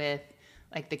ingrained with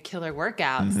like the killer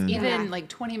workouts, even like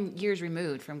 20 years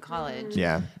removed from college.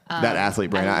 Yeah. That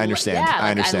athlete brain. I understand.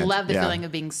 I understand. I love the feeling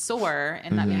of being sore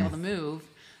and not being able to move.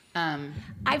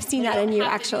 I've seen that in you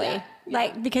actually.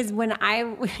 Like, because when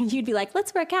you'd be like,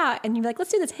 let's work out. And you'd be like,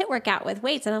 let's do this HIIT workout with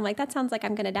weights. And I'm like, that sounds like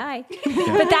I'm going to die.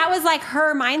 But that was like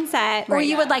her mindset. Or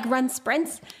you would like run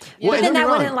sprints. Well, but then that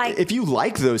wouldn't like. If you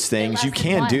like those things, you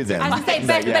can do them. I was going to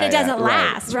say, but it doesn't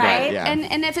last, right? Yeah.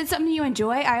 And if it's something you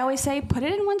enjoy, I always say, put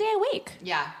it in one day a week.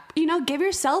 Yeah. Give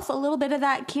yourself a little bit of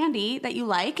that candy that you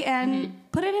like and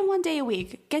put it in one day a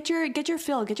week. Get your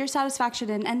fill, get your satisfaction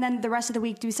in, and then the rest of the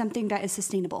week do something that is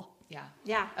sustainable. Yeah.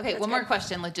 Yeah. Okay, one more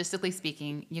question. Logistically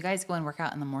speaking, you guys go and work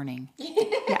out in the morning.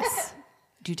 Yes.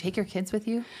 Do you take your kids with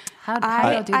you? How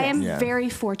do you do this? I am very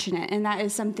fortunate, and that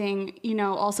is something,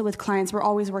 also with clients, we're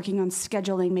always working on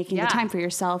scheduling, making the time for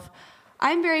yourself.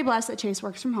 I'm very blessed that Chase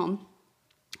works from home.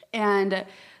 And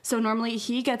so normally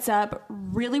he gets up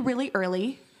really, really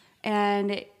early,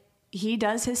 and he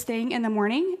does his thing in the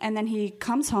morning, and then he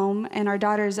comes home, and our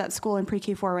daughter's at school in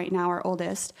pre-K4 right now, our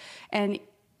oldest, and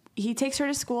he takes her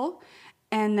to school,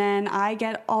 and then I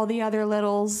get all the other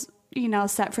littles,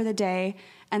 set for the day.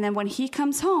 And then when he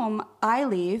comes home, I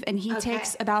leave, and he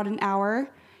takes about an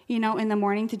hour, in the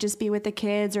morning to just be with the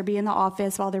kids or be in the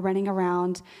office while they're running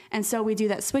around. And so we do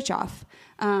that switch off.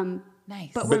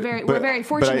 Nice. But we're very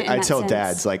fortunate. But I tell sense.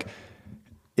 dads, like,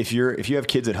 if you have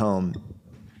kids at home,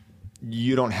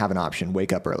 you don't have an option.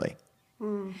 Wake up early.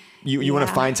 You want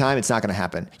to find time. It's not going to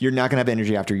happen. You're not going to have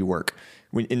energy after you work.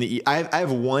 I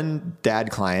have one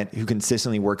dad client who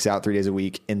consistently works out 3 days a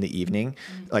week in the evening,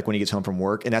 like when he gets home from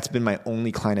work. And that's been my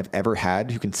only client I've ever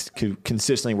had who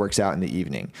consistently works out in the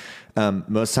evening.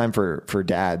 Most time for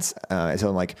dads, I tell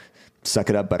them like, suck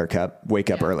it up, buttercup, wake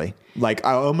up early. Like,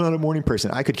 I'm not a morning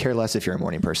person. I could care less if you're a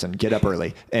morning person. Get up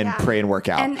early and pray and work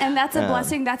out. And that's a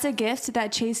blessing. That's a gift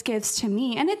that Chase gives to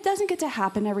me. And it doesn't get to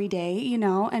happen every day,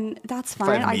 and that's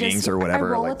fine. Meetings or whatever.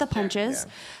 I roll with the punches.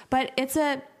 Yeah. But it's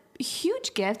a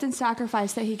huge gift and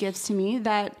sacrifice that he gives to me,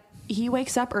 that he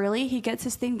wakes up early, he gets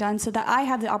his thing done so that I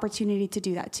have the opportunity to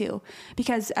do that too.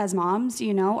 Because as moms,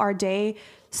 our day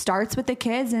starts with the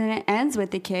kids and it ends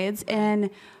with the kids. And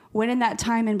when in that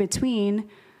time in between,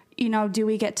 do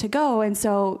we get to go? And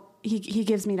so he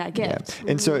gives me that gift.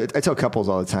 Yeah. And so I tell couples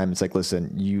all the time, it's like,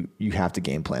 listen, you have to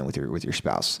game plan with your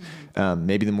spouse.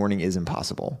 Maybe the morning is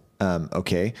impossible.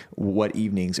 Okay. What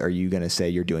evenings are you going to say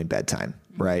you're doing bedtime?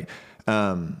 Right.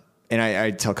 And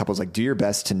I tell couples, like, do your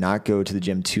best to not go to the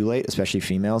gym too late, especially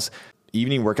females.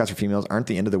 Evening workouts for females aren't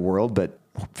the end of the world, but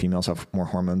females have more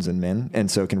hormones than men.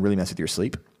 And so it can really mess with your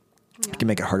sleep. It can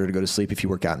make it harder to go to sleep if you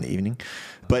work out in the evening,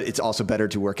 but it's also better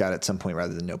to work out at some point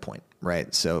rather than no point,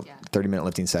 right? So 30-minute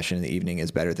lifting session in the evening is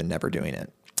better than never doing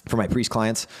it. For my priest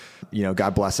clients,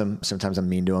 God bless them. Sometimes I'm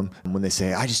mean to them. When they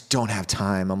say, I just don't have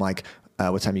time, I'm like,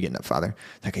 what time are you getting up, Father?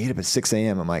 Like, I get up at 6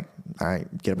 a.m. I'm like, all right,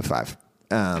 get up at 5.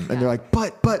 And they're like,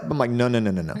 but I'm like, no. And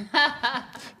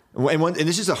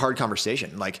this is a hard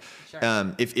conversation. Like,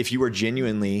 if you are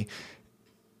genuinely,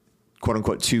 quote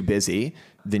unquote, too busy,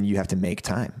 then you have to make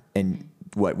time. And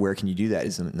where can you do that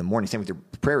is in the morning. Same with your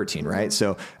prayer routine, right?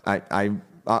 So I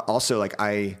also, like,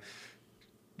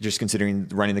 just considering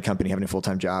running the company, having a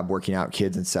full-time job, working out,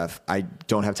 kids and stuff, I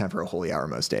don't have time for a holy hour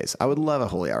most days. I would love a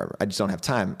holy hour. I just don't have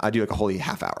time. I do like a holy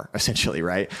half hour essentially,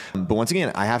 right? But once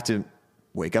again, I have to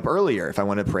wake up earlier if I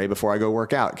want to pray before I go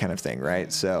work out, kind of thing,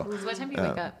 right? So what time do you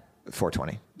wake up?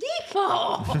 4:20.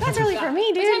 Oh, that's early for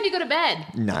me, dude. What time do you go to bed?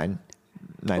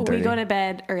 9:30. We go to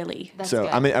bed early. That's so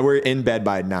good. we're in bed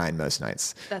by 9 most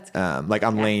nights. That's good. Like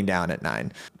I'm laying down at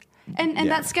 9.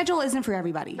 And that schedule isn't for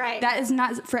everybody. Right. That is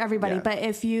not for everybody. Yeah. But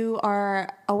if you are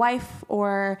a wife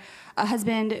or a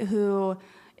husband who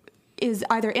is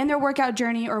either in their workout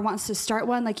journey or wants to start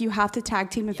one, like, you have to tag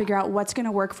team and figure out what's going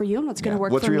to work for you and what's going to work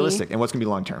for me. What's realistic and what's going to be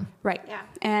long term. Right. Yeah.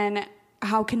 And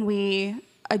how can we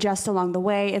adjust along the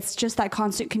way. It's just that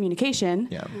constant communication.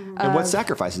 Yeah. And what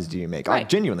sacrifices do you make? Right. Like,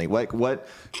 genuinely, like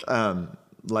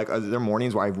are there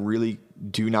mornings where I really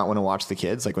do not want to watch the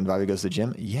kids? Like when Viva goes to the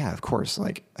gym? Yeah, of course.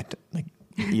 Like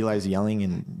Eli's yelling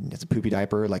and it's a poopy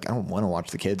diaper. Like, I don't want to watch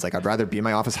the kids. Like, I'd rather be in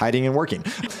my office hiding and working.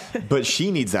 But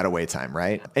she needs that away time,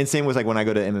 right? And same with like when I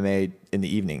go to MMA in the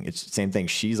evening, it's the same thing.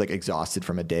 She's like exhausted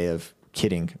from a day of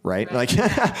kidding, right? Like,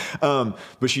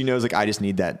 but she knows like I just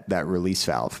need that release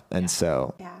valve. And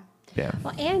so, yeah.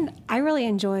 Well, and I really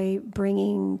enjoy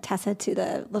bringing Tessa to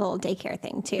the little daycare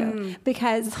thing too,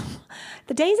 because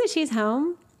the days that she's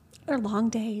home are long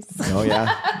days. Oh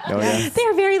yeah. They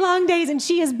are very long days, and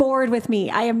she is bored with me.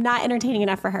 I am not entertaining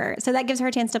enough for her. So that gives her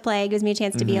a chance to play, gives me a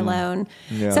chance to be alone.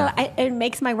 Yeah. So it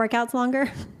makes my workouts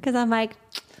longer because I'm like,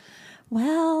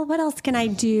 well, what else can I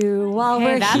do while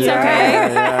we're that's here? okay.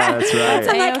 Yeah, that's right.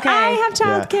 So I'm like, I have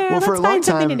childcare. Well, for Let's a long find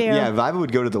something time, to do. yeah, Viva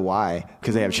would go to the Y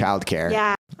because they have childcare.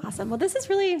 Yeah. Awesome. Well, this is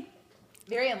really,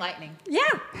 Very enlightening.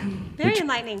 very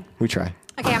enlightening. We try.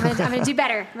 Okay, I'm gonna do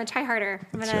better. I'm gonna try harder.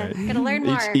 I'm gonna learn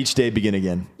more. Each day begin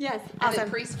again. Yes. I have a Awesome.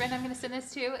 priest friend I'm going to send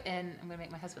this to, and I'm going to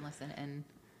make my husband listen, and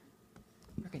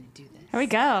we're going to do this. Here we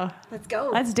go. Let's go.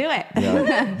 Let's do it. Yeah,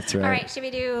 that's right. All right. Should we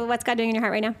do what's God doing in your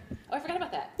heart right now? Oh, I forgot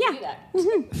about that. Yeah. Do that.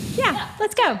 Yeah.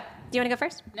 Let's go. Do you want to go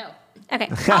first? No. Okay.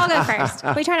 I'll go first.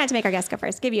 We try not to make our guests go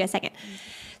first. Give you a second.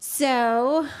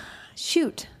 So,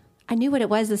 shoot. I knew what it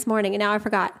was this morning, and now I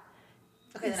forgot.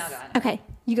 Okay, then I'll go on. Okay.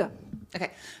 You go.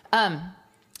 Okay.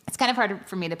 It's kind of hard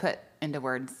for me to put into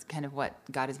words kind of what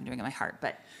God has been doing in my heart,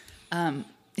 but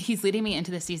he's leading me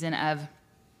into the season of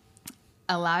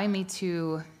allowing me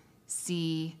to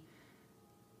see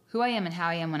who I am and how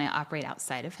I am when I operate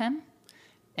outside of him,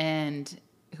 and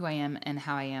who I am and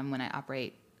how I am when I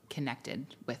operate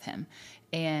connected with him.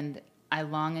 And I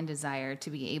long and desire to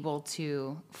be able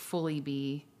to fully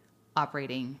be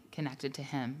operating connected to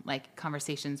him, like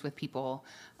conversations with people,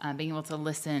 being able to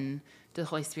listen to the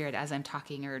Holy Spirit as I'm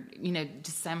talking, or,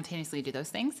 just simultaneously do those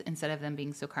things instead of them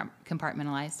being so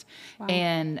compartmentalized. Wow.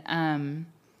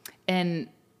 And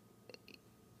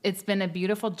it's been a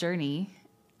beautiful journey,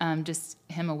 just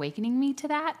him awakening me to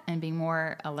that and being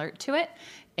more alert to it.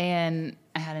 And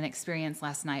I had an experience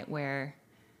last night where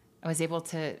I was able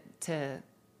to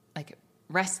like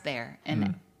rest there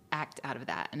and act out of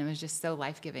that. And it was just so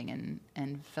life-giving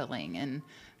and filling.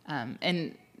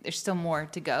 And there's still more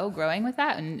to go growing with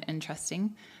that and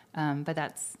trusting. But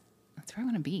that's where I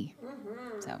want to be.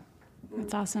 Mm-hmm. So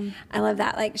That's awesome. I love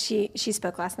that. Like she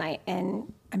spoke last night,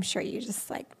 and I'm sure you just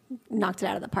like knocked it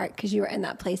out of the park because you were in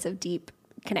that place of deep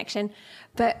connection.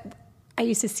 But I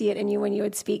used to see it in you when you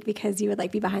would speak, because you would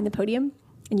like be behind the podium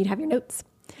and you'd have your notes,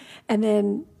 and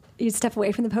then you'd step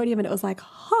away from the podium and it was like,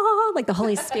 like the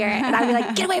Holy Spirit. And I'd be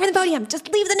like, get away from the podium.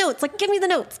 Just leave the notes. Like, give me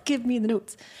the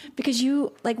notes. Because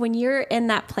you, like, when you're in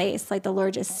that place, like the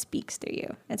Lord just speaks through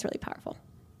you. It's really powerful.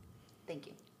 thank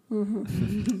you.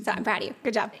 Mm-hmm. So I'm proud of you.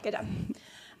 Good job.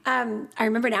 I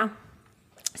remember now.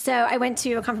 So I went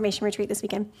to a confirmation retreat this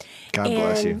weekend. God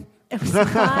bless you. It was fun.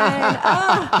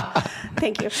 Oh,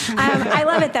 thank you. I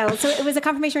love it though. So it was a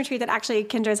confirmation retreat that actually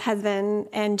Kendra's husband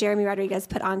and Jeremy Rodriguez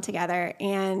put on together,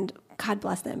 and God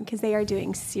bless them, because they are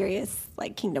doing serious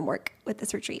like kingdom work with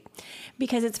this retreat,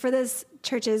 because it's for those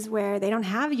churches where they don't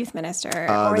have a youth minister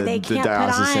or they can't put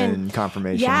on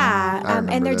confirmation. Yeah.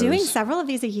 And they're doing several of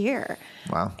these a year.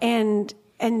 Wow. And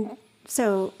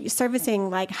so servicing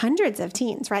like hundreds of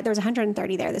teens, right? There was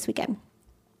 130 there this weekend.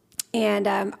 And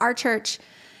our church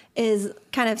is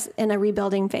kind of in a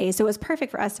rebuilding phase. So it was perfect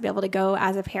for us to be able to go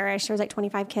as a parish. There was like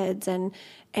 25 kids and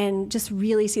just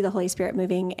really see the Holy Spirit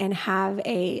moving and have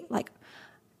a like,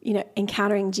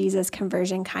 encountering Jesus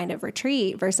conversion kind of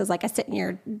retreat versus like a sit in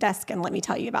your desk and let me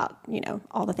tell you about,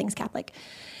 all the things Catholic.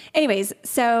 Anyways,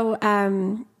 so,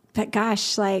 but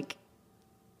gosh, like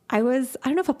I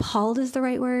don't know if appalled is the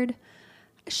right word,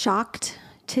 shocked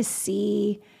to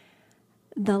see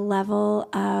the level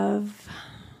of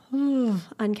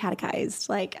uncatechized,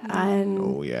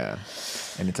 oh yeah.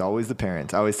 And it's always the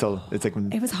parents. I always tell, it's like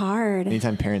when it was hard.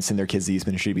 Anytime parents send their kids to youth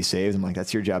ministry to be saved, I'm like,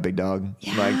 that's your job, big dog.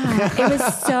 Yeah. Like It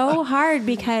was so hard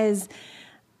because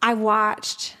I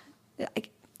watched,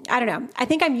 I don't know. I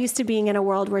think I'm used to being in a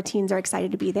world where teens are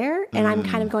excited to be there. And I'm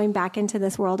kind of going back into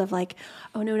this world of like,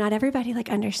 oh no, not everybody like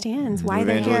understands why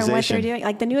they're here and what they're doing.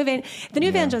 Like the new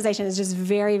evangelization is just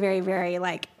very, very, very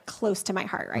like close to my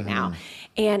heart right now.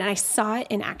 And I saw it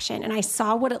in action, and I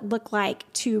saw what it looked like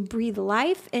to breathe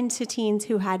life into teens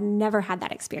who had never had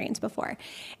that experience before.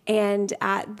 And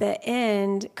at the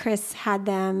end, Chris had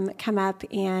them come up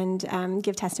and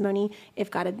give testimony if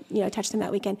God had, touched them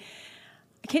that weekend.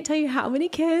 I can't tell you how many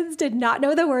kids did not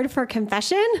know the word for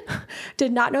confession,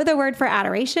 did not know the word for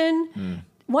adoration.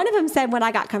 One of them said, when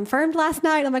I got confirmed last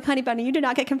night, I'm like, honey bunny, you did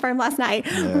not get confirmed last night.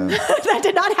 Yeah. That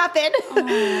did not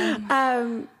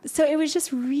happen. So it was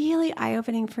just really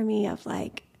eye-opening for me of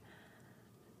like,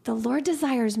 the Lord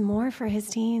desires more for his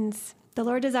teens. The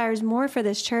Lord desires more for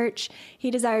this church.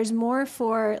 He desires more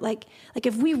for like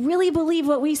if we really believe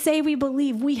what we say we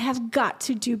believe, we have got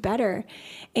to do better.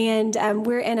 And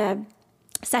we're in a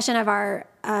session of our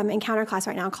encounter class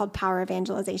right now called Power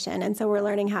Evangelization. And so we're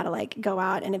learning how to like go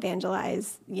out and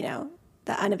evangelize, you know,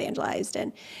 the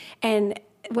unevangelized. And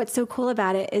what's so cool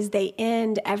about it is they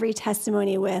end every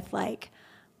testimony with like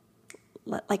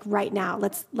right now,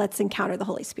 let's encounter the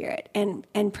Holy Spirit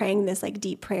and praying this like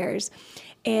deep prayers.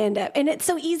 And it's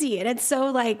so easy and it's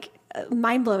so like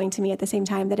mind blowing to me at the same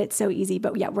time that it's so easy,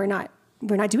 but yeah, we're not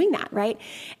doing that. Right.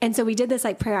 And so we did this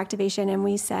like prayer activation and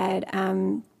we said,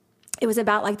 it was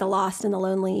about like the lost and the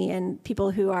lonely and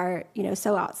people who are, you know,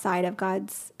 so outside of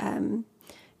God's,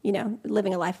 you know,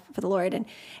 living a life for the Lord.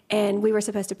 And we were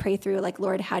supposed to pray through like,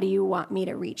 Lord, how do you want me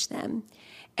to reach them?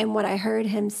 And what I heard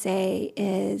him say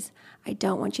is, I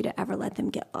don't want you to ever let them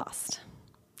get lost.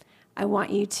 I want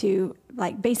you to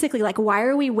like, basically like, why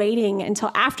are we waiting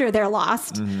until after they're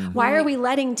lost? Mm-hmm. Why are we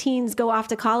letting teens go off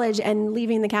to college and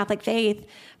leaving the Catholic faith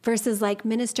versus like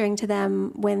ministering to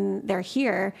them when they're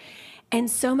here? And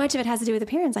so much of it has to do with the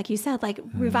parents, like you said, like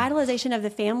revitalization of the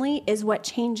family is what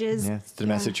changes. Yeah, it's the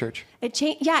domestic church. It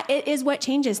is what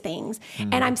changes things.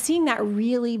 Mm-hmm. And I'm seeing that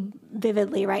really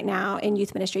vividly right now in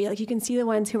youth ministry. Like you can see the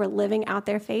ones who are living out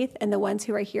their faith and the ones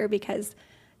who are here because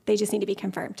they just need to be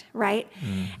confirmed, right?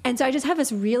 Mm. And so I just have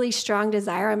this really strong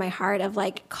desire in my heart of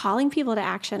like calling people to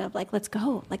action of like, let's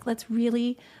go. Like, let's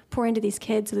really pour into these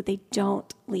kids so that they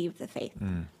don't leave the faith.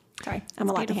 Mm. Sorry, I'm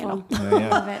a lot to handle. Yeah.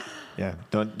 Love it.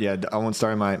 Yeah. I won't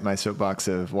start my soapbox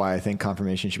of why I think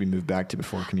confirmation should be moved back to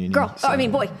before communion. Girl. So. Oh, I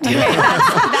mean, boy. That's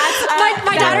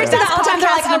my daughters say that all the time. They're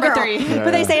like, oh, girl. 3. Yeah.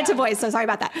 But they say it to boys, so sorry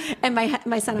about that. And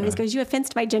my son always goes, you have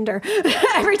fenced my gender.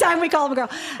 Every time we call him a girl.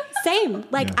 Same.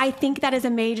 Like, I think that is a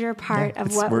major part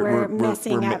of what we're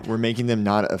messing up. We're making them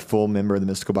not a full member of the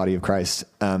mystical body of Christ.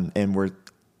 And we're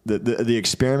the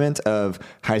experiment of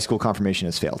high school confirmation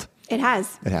has failed. It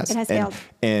has failed.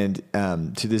 And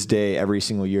to this day, every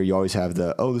single year, you always have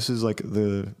this is like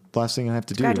the last thing I have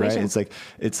to do, right?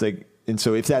 It's like, and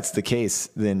so if that's the case,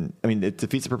 then, I mean, it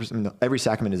defeats the purpose. I mean, every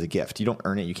sacrament is a gift. You don't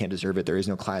earn it. You can't deserve it. There is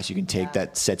no class you can take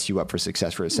that sets you up for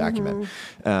success for a sacrament.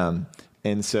 Mm-hmm.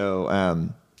 And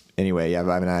so, anyway,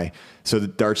 Viva and I, so the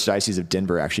Archdiocese of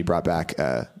Denver actually brought back,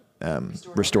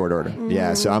 restored order. Mm-hmm.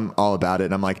 Yeah. So I'm all about it.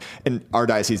 And I'm like, and our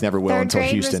diocese never will until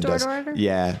Houston does. Order?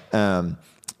 Yeah.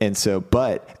 And so,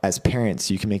 but as parents,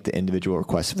 you can make the individual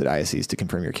request of the diocese to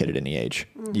confirm your kid at any age.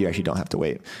 Mm-hmm. You actually don't have to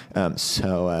wait.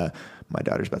 So my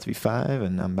daughter's about to be 5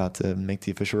 and I'm about to make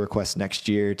the official request next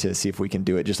year to see if we can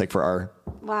do it just like for our.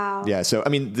 Wow. Yeah. So, I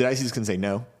mean, the diocese can say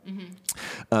no.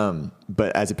 Mm-hmm.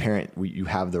 But as a parent, you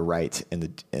have the right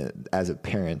as a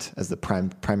parent, as the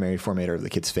primary formator of the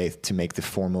kid's faith to make the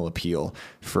formal appeal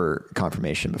for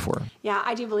confirmation before. Yeah.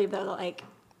 I do believe though, that like,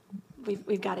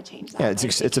 We've got to change that. Yeah,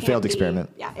 it's a failed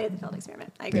experiment. Yeah, it's a failed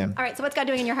experiment. I agree. Yeah. All right, so what's God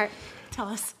doing in your heart? Tell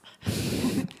us.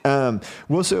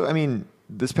 Well, so, I mean,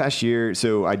 this past year,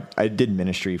 so I did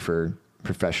ministry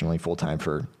professionally full-time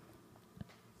for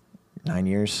 9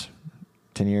 years,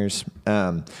 10 years.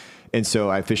 And so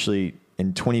I officially,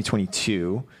 in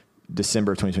 2022,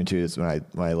 December of 2022 is when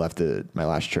I left my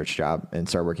last church job and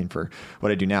started working for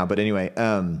what I do now. But anyway,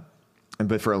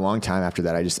 but for a long time after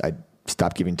that, I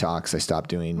stopped giving talks. I stopped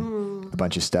doing a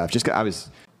bunch of stuff. I was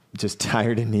just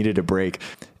tired and needed a break.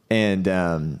 And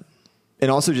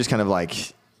also just kind of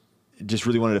like, just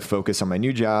really wanted to focus on my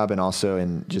new job and also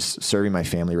in just serving my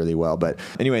family really well. But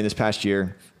anyway, in this past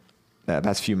year,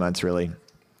 past few months, really,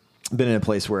 been in a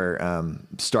place where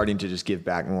starting to just give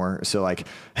back more. So like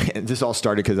this all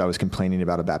started because I was complaining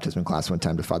about a baptism class one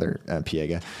time to Father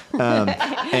Piega.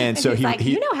 And so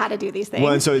he you know how to do these things.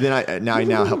 Well, and so then I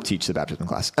now help teach the baptism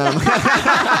class.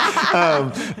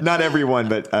 Not everyone,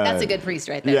 but that's a good priest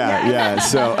right there. Yeah.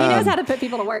 So he knows how to put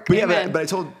people to work. But I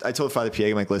told Father Piega,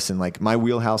 I'm like, listen, like my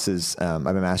wheelhouse is I have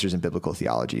a master's in biblical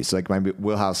theology. So like my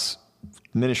wheelhouse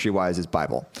ministry wise is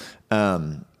Bible.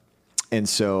 And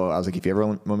so I was like, if you ever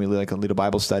want me to lead a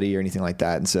Bible study or anything like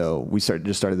that. And so we started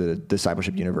the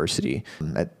Discipleship University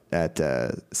at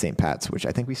St. Pat's, which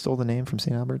I think we stole the name from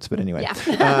St. Albert's, but anyway.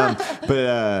 Yeah.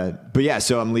 But yeah,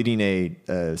 so I'm leading a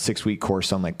 6-week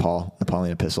course on like Paul, the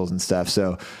Pauline epistles and stuff.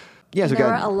 So Yeah, so there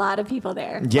were a lot of people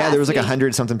there. Yeah, there was like week.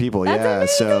 100 something people. That's yeah,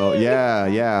 amazing. so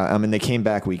yeah. And they came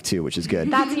back week 2, which is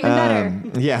good. That's even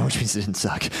better. Yeah, which means it didn't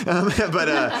suck. But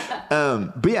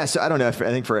yeah, so I don't know. I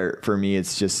think for me,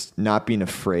 it's just not being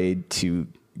afraid to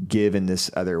give in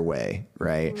this other way,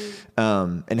 right?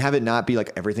 And have it not be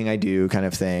like everything I do kind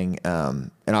of thing.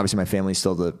 And obviously, my family's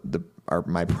still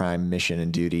my prime mission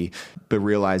and duty, but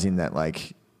realizing that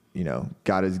like, you know,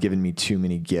 God has given me too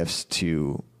many gifts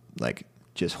to like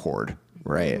just hoard,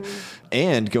 right?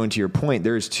 And going to your point,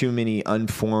 there's too many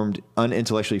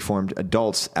unintellectually formed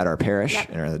adults at our parish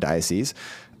and the diocese.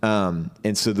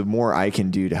 And so the more I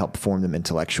can do to help form them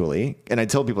intellectually, and I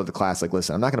tell people at the class, like,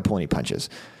 listen, I'm not going to pull any punches.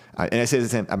 And I say the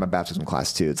same at my baptism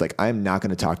class too. It's like, I'm not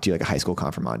going to talk to you like a high school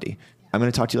confirmandi. I'm going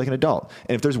to talk to you like an adult.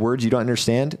 And if there's words you don't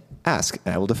understand, ask,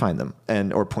 and I will define them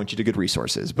or point you to good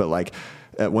resources. But like,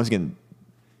 once again,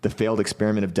 the failed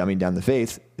experiment of dumbing down the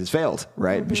faith has failed,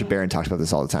 right? Bishop Barron talks about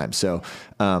this all the time. So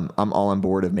I'm all on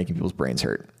board of making people's brains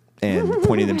hurt and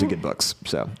pointing them to good books.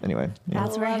 So anyway. Yeah.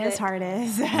 That's where his heart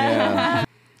is. Yeah.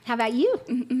 How about you?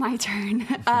 My turn.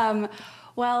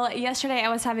 Well, yesterday I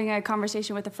was having a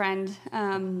conversation with a friend.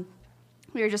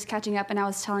 We were just catching up, and I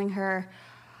was telling her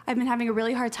I've been having a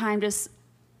really hard time just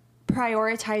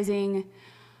prioritizing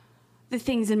the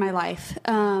things in my life,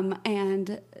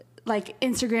 and like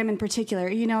Instagram in particular.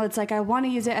 You know, it's like I want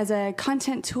to use it as a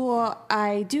content tool.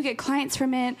 I do get clients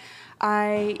from it.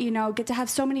 I, get to have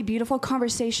so many beautiful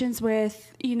conversations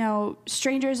with,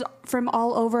 strangers from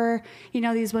all over,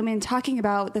 these women talking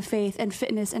about the faith and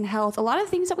fitness and health, a lot of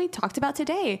things that we talked about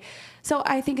today. So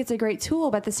I think it's a great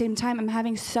tool, but at the same time, I'm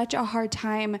having such a hard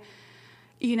time,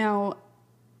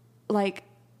 like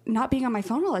not being on my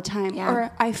phone all the time. Yeah.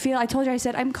 Or I told you, I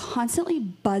said, I'm constantly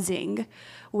buzzing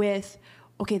with,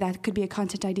 okay, that could be a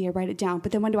content idea, write it down.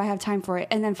 But then when do I have time for it?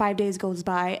 And then 5 days goes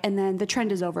by and then the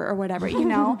trend is over or whatever,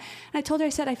 And I told her, I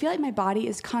said, I feel like my body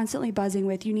is constantly buzzing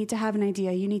with, you need to have an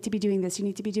idea. You need to be doing this. You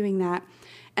need to be doing that.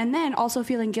 And then also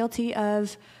feeling guilty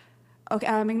of, okay,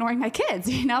 I'm ignoring my kids,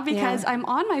 because I'm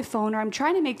on my phone or I'm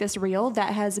trying to make this reel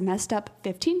that has messed up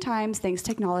 15 times thanks to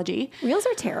technology. Reels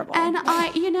are terrible. And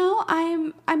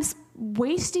I'm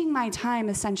wasting my time,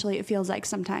 essentially, it feels like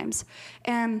sometimes.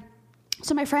 And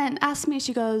so my friend asked me,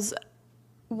 she goes,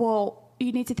 well,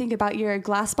 you need to think about your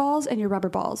glass balls and your rubber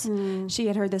balls. She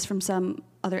had heard this from some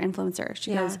other influencer.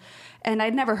 She goes, and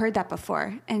I'd never heard that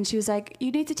before. And she was like,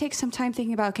 you need to take some time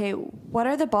thinking about, okay, what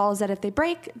are the balls that if they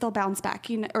break, they'll bounce back,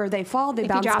 or they fall, they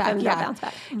bounce back. They'll bounce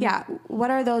back. Yeah.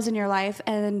 What are those in your life?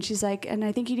 And she's like, and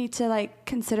I think you need to like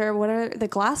consider what are the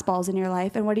glass balls in your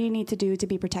life and what do you need to do to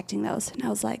be protecting those? And I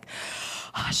was like,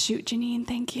 oh, shoot, Janine,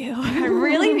 thank you. I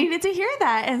really needed to hear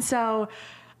that. And so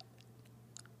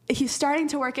he's starting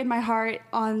to work in my heart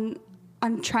on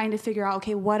trying to figure out,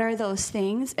 okay, what are those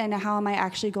things and how am I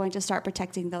actually going to start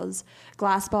protecting those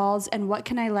glass balls and what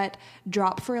can I let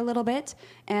drop for a little bit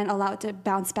and allow it to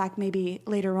bounce back maybe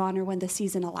later on or when the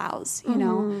season allows,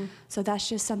 So that's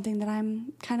just something that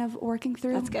I'm kind of working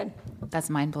through. That's good. That's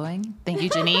mind-blowing. Thank you,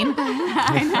 Janine.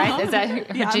 I know. Right? Is that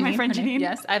Janine? My friend Janine.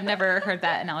 Yes. I've never heard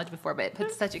that analogy before, but it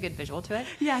puts such a good visual to it.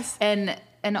 Yes. And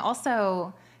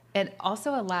also, it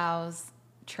also allows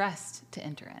trust to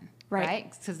enter in.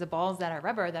 Right? Because the balls that are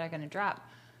rubber that are going to drop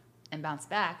and bounce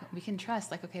back, we can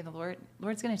trust like, okay, the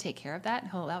Lord's going to take care of that.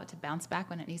 He'll allow it to bounce back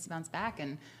when it needs to bounce back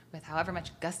and with however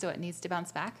much gusto it needs to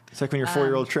bounce back. It's like when your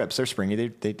 4-year-old trips, they're springy,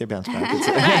 they bounce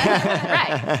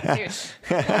back. Right. Seriously.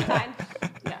 Fine.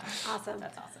 Yeah. Awesome.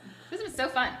 That's awesome. This has been so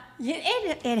fun.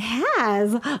 It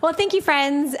has. Well, thank you,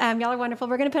 friends. Y'all are wonderful.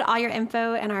 We're going to put all your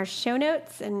info in our show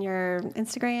notes and your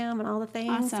Instagram and all the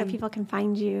things so people can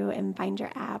find you and find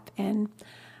your app. And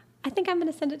I think I'm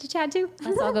going to send it to Chad too.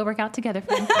 Let's all go work out together,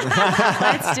 friends.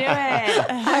 Let's do it.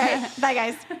 All right. Bye,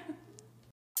 guys.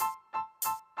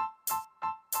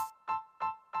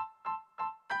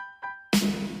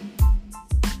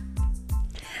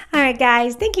 All right,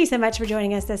 guys. Thank you so much for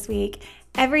joining us this week.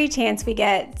 Every chance we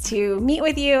get to meet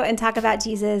with you and talk about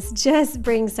Jesus just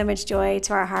brings so much joy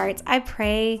to our hearts. I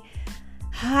pray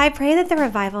that the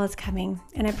revival is coming,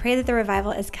 and I pray that the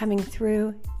revival is coming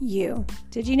through you.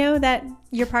 Did you know that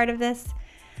you're part of this?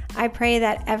 I pray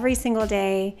that every single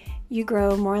day you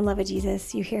grow more in love with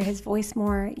Jesus, you hear his voice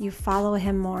more, you follow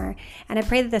him more, and I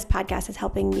pray that this podcast is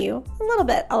helping you a little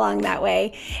bit along that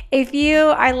way. If you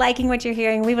are liking what you're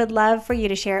hearing, we would love for you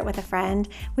to share it with a friend.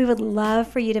 We would love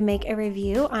for you to make a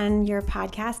review on your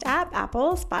podcast app,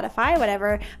 Apple, Spotify,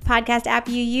 whatever podcast app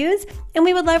you use, and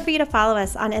we would love for you to follow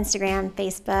us on Instagram,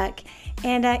 Facebook,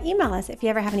 and email us if you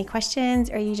ever have any questions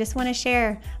or you just want to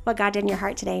share what God did in your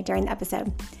heart today during the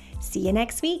episode. See you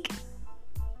next week.